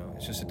you know,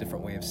 it's just a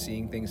different way of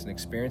seeing things and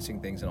experiencing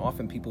things. And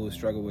often people who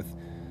struggle with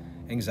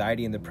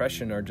anxiety and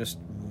depression are just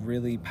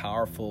really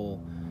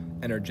powerful,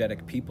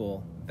 energetic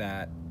people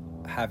that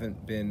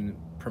haven't been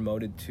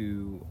promoted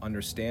to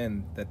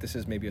understand that this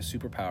is maybe a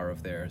superpower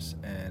of theirs,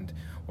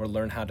 or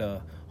learn how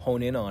to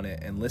hone in on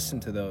it and listen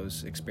to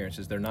those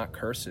experiences. They're not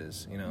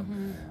curses, you know.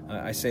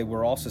 I say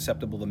we're all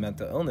susceptible to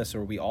mental illness,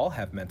 or we all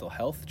have mental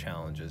health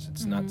challenges.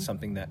 It's not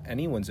something that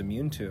anyone's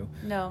immune to.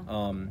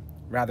 No.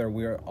 Rather,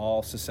 we're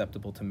all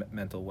susceptible to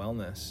mental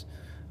wellness.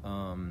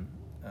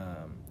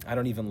 I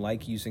don't even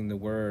like using the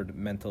word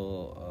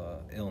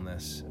mental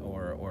illness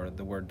or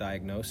the word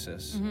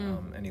diagnosis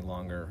any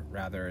longer.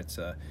 Rather, it's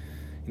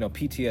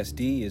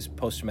PTSD is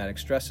post-traumatic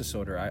stress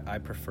disorder. I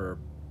prefer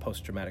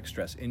post-traumatic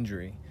stress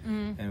injury.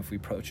 And if we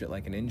approach it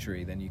like an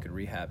injury, then you could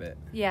rehab it.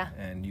 Yeah.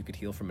 And you could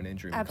heal from an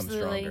injury and become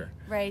stronger.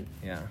 Right.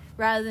 Yeah.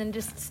 Rather than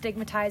just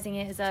stigmatizing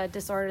it as a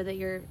disorder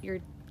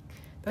that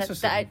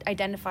that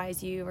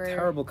identifies you, or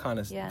terrible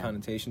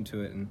connotation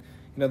to it. And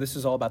you know, this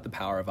is all about the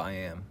power of I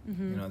am.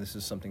 You know, this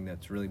is something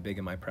that's really big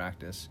in my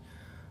practice,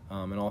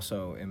 and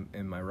also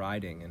in my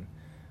writing. And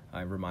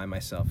I remind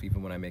myself,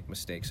 even when I make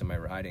mistakes in my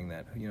writing,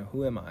 that, you know,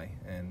 who am I?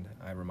 And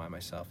I remind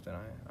myself that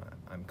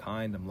I'm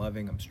kind, I'm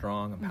loving, I'm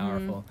strong, I'm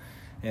powerful.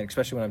 And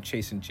especially when I'm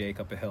chasing Jake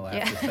up a hill, I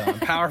have to tell him, I'm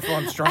powerful,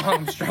 I'm strong,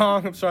 I'm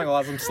strong, I'm strong, while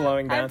I'm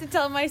slowing down. I have to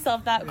tell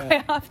myself that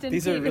quite often.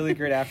 These are really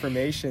great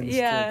affirmations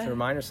to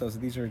remind ourselves that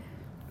these are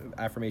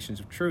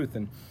affirmations of truth.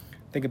 And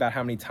think about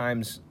how many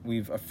times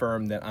we've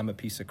affirmed that I'm a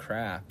piece of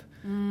crap.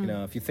 You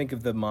know, if you think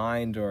of the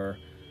mind or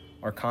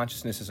our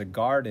consciousness as a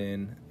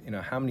garden, you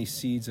know, how many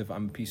seeds of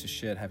I'm a piece of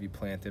shit have you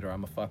planted, or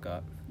I'm a fuck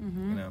up,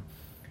 you know,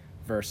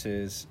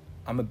 versus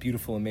I'm a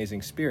beautiful,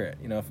 amazing spirit.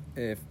 You know,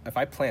 if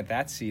I plant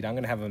that seed, I'm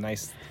going to have a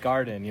nice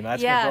garden, you know,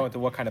 that's going to grow into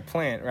what kind of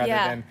plant, rather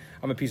than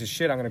I'm a piece of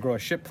shit, I'm going to grow a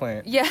shit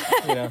plant. You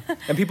know,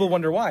 and people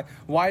wonder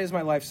why is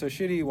my life so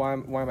shitty? Why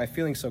am I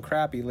feeling so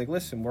crappy? Like,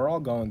 listen, we're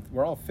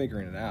all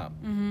figuring it out.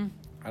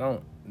 I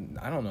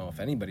don't know if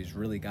anybody's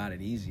really got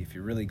it easy if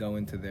you really go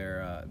into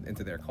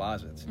their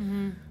closets,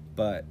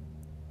 but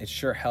it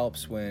sure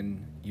helps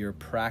when you're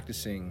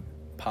practicing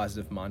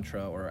positive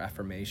mantra or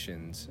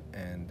affirmations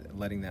and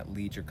letting that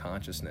lead your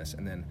consciousness,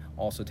 and then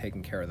also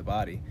taking care of the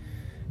body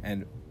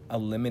and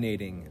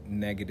eliminating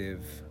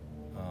negative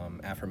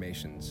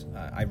affirmations.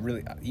 I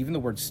really, even the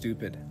word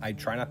stupid, I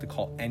try not to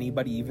call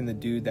anybody, even the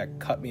dude that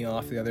cut me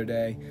off the other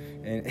day.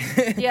 And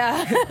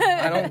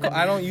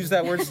I don't use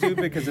that word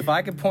stupid, because if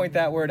I could point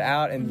that word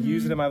out and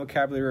use it in my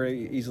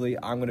vocabulary easily,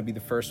 I'm going to be the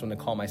first one to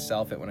call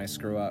myself it when I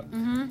screw up.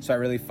 So I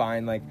really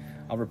find, like,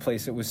 I'll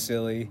replace it with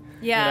silly.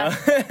 Yeah.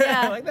 You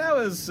know? Like, that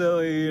was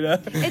silly, you know?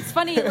 It's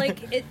funny,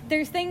 like,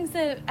 there's things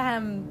that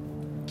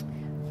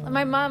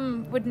my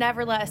mom would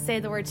never let us say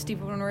the word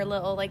stupid when we were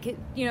little. Like,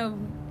 you know,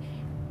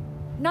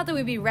 not that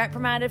we'd be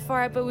reprimanded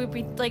for it, but we'd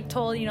be, like,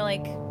 told, you know,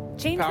 like,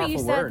 change what you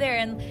said there.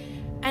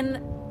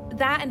 And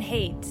that and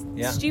hate.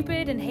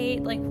 Stupid and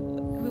hate, like,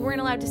 we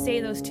weren't allowed to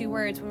say those 2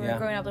 words when we were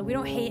growing up. Like, we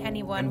don't hate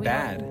anyone. And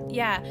bad.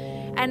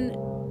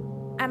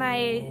 And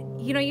I,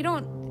 you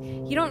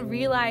don't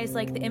realize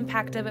like the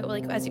impact of it,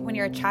 like when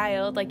you're a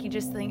child, like you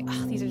just think,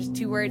 oh, these are just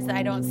 2 words that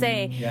I don't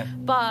say. Yeah.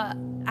 But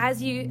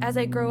as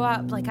I grow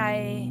up, like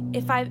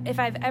if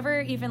I've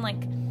ever even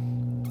like,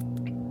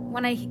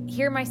 when I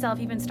hear myself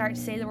even start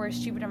to say the word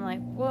stupid, I'm like,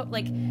 whoa,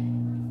 like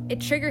it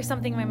triggers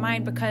something in my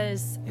mind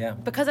because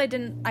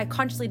I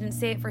consciously didn't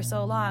say it for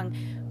so long.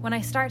 When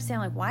I start saying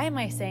like, why am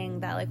I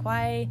saying that? Like,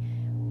 why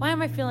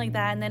am I feeling like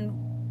that? And then,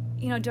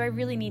 do I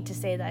really need to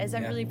say that? Is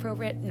that really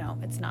appropriate? No,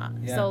 it's not.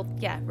 Yeah. So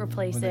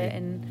replace it.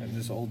 And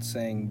this old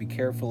saying, be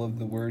careful of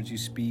the words you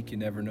speak. You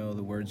never know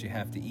the words you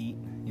have to eat,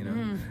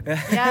 Yeah.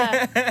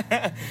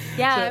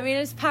 Yeah. So, I mean,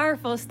 it's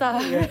powerful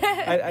stuff. Yeah.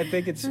 I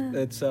think it's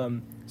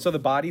so the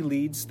body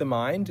leads the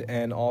mind,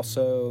 and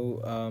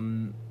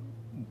also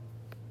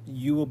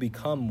you will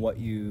become what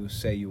you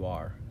say you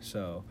are.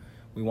 So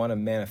we want to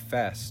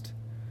manifest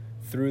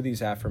through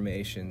these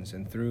affirmations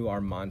and through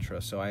our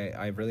mantra. So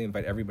I really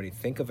invite everybody,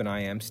 think of an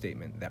I am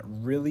statement that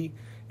really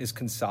is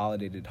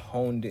consolidated,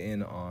 honed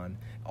in on,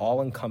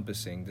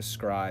 all-encompassing,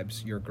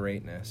 describes your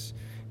greatness.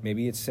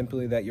 Maybe it's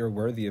simply that you're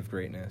worthy of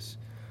greatness,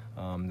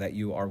 that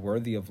you are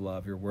worthy of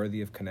love, you're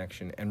worthy of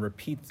connection, and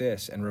repeat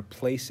this and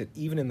replace it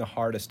even in the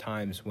hardest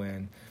times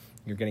when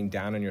you're getting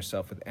down on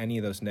yourself with any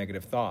of those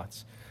negative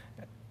thoughts.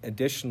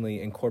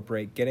 Additionally,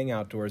 incorporate getting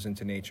outdoors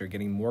into nature,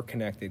 getting more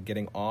connected,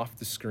 getting off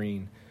the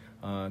screen,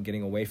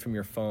 getting away from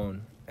your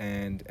phone,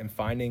 and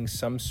finding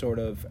some sort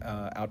of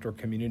outdoor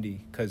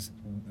community, because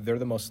they're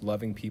the most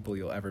loving people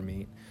you'll ever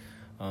meet.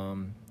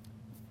 I'm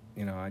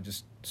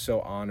just so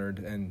honored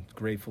and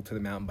grateful to the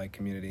mountain bike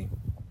community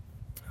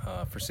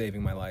for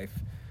saving my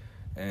life.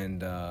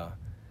 And,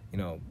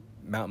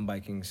 mountain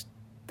biking's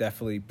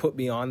definitely put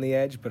me on the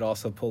edge, but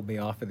also pulled me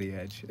off of the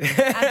edge.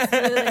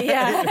 Absolutely,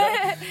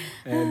 yeah.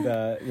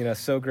 And,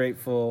 so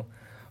grateful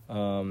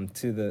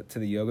to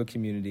the yoga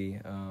community.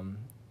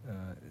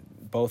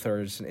 Both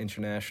are just an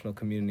international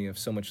community of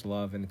so much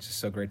love, and it's just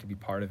so great to be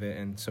part of it,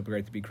 and so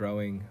great to be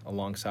growing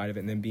alongside of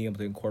it, and then being able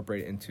to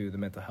incorporate it into the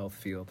mental health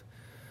field.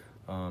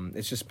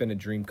 It's just been a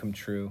dream come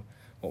true,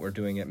 what we're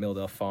doing at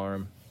Milldam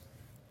Farm.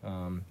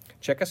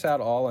 Check us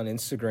out all on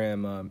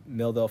Instagram,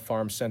 Milldam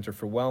Farm Center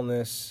for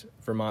Wellness,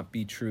 Vermont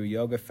Be True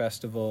Yoga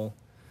Festival,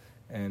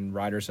 and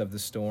Riders of the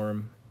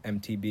Storm,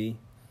 MTB.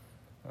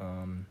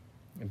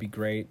 It'd be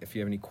great if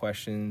you have any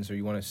questions or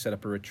you want to set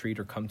up a retreat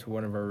or come to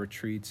one of our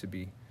retreats. It'd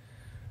be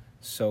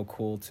so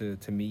cool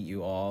to meet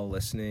you all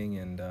listening,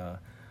 and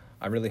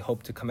I really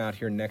hope to come out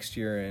here next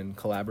year and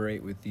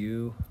collaborate with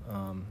you,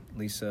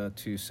 Lisa,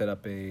 to set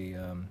up a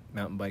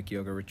mountain bike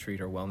yoga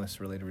retreat or wellness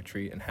related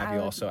retreat, and have you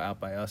also out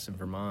by us in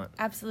Vermont.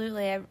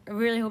 Absolutely. I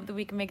really hope that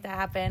we can make that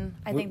happen.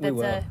 I think we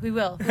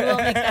will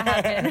make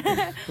that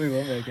happen. We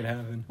will make it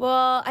happen.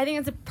 Well, I think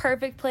it's a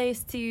perfect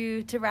place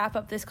to wrap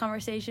up this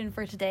conversation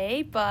for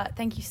today, but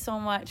thank you so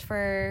much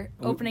for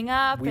opening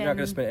up. We're not going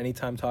to spend any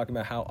time talking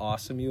about how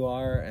awesome you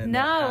are. And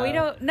we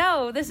don't.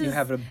 No, you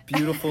have a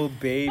beautiful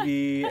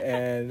baby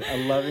and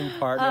a loving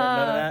partner.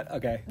 None of that?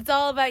 Okay. It's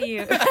all about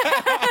you.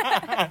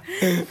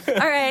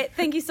 All right.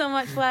 Thank you so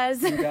much,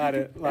 Wes. You got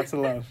it. Lots of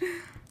love.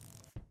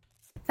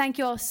 Thank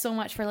you all so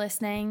much for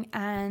listening,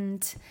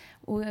 and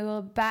we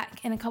will be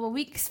back in a couple of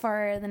weeks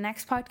for the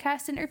next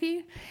podcast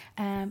interview.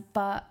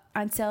 But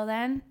until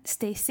then,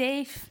 stay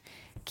safe,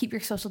 keep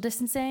your social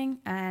distancing,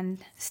 and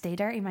stay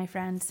dirty, my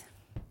friends.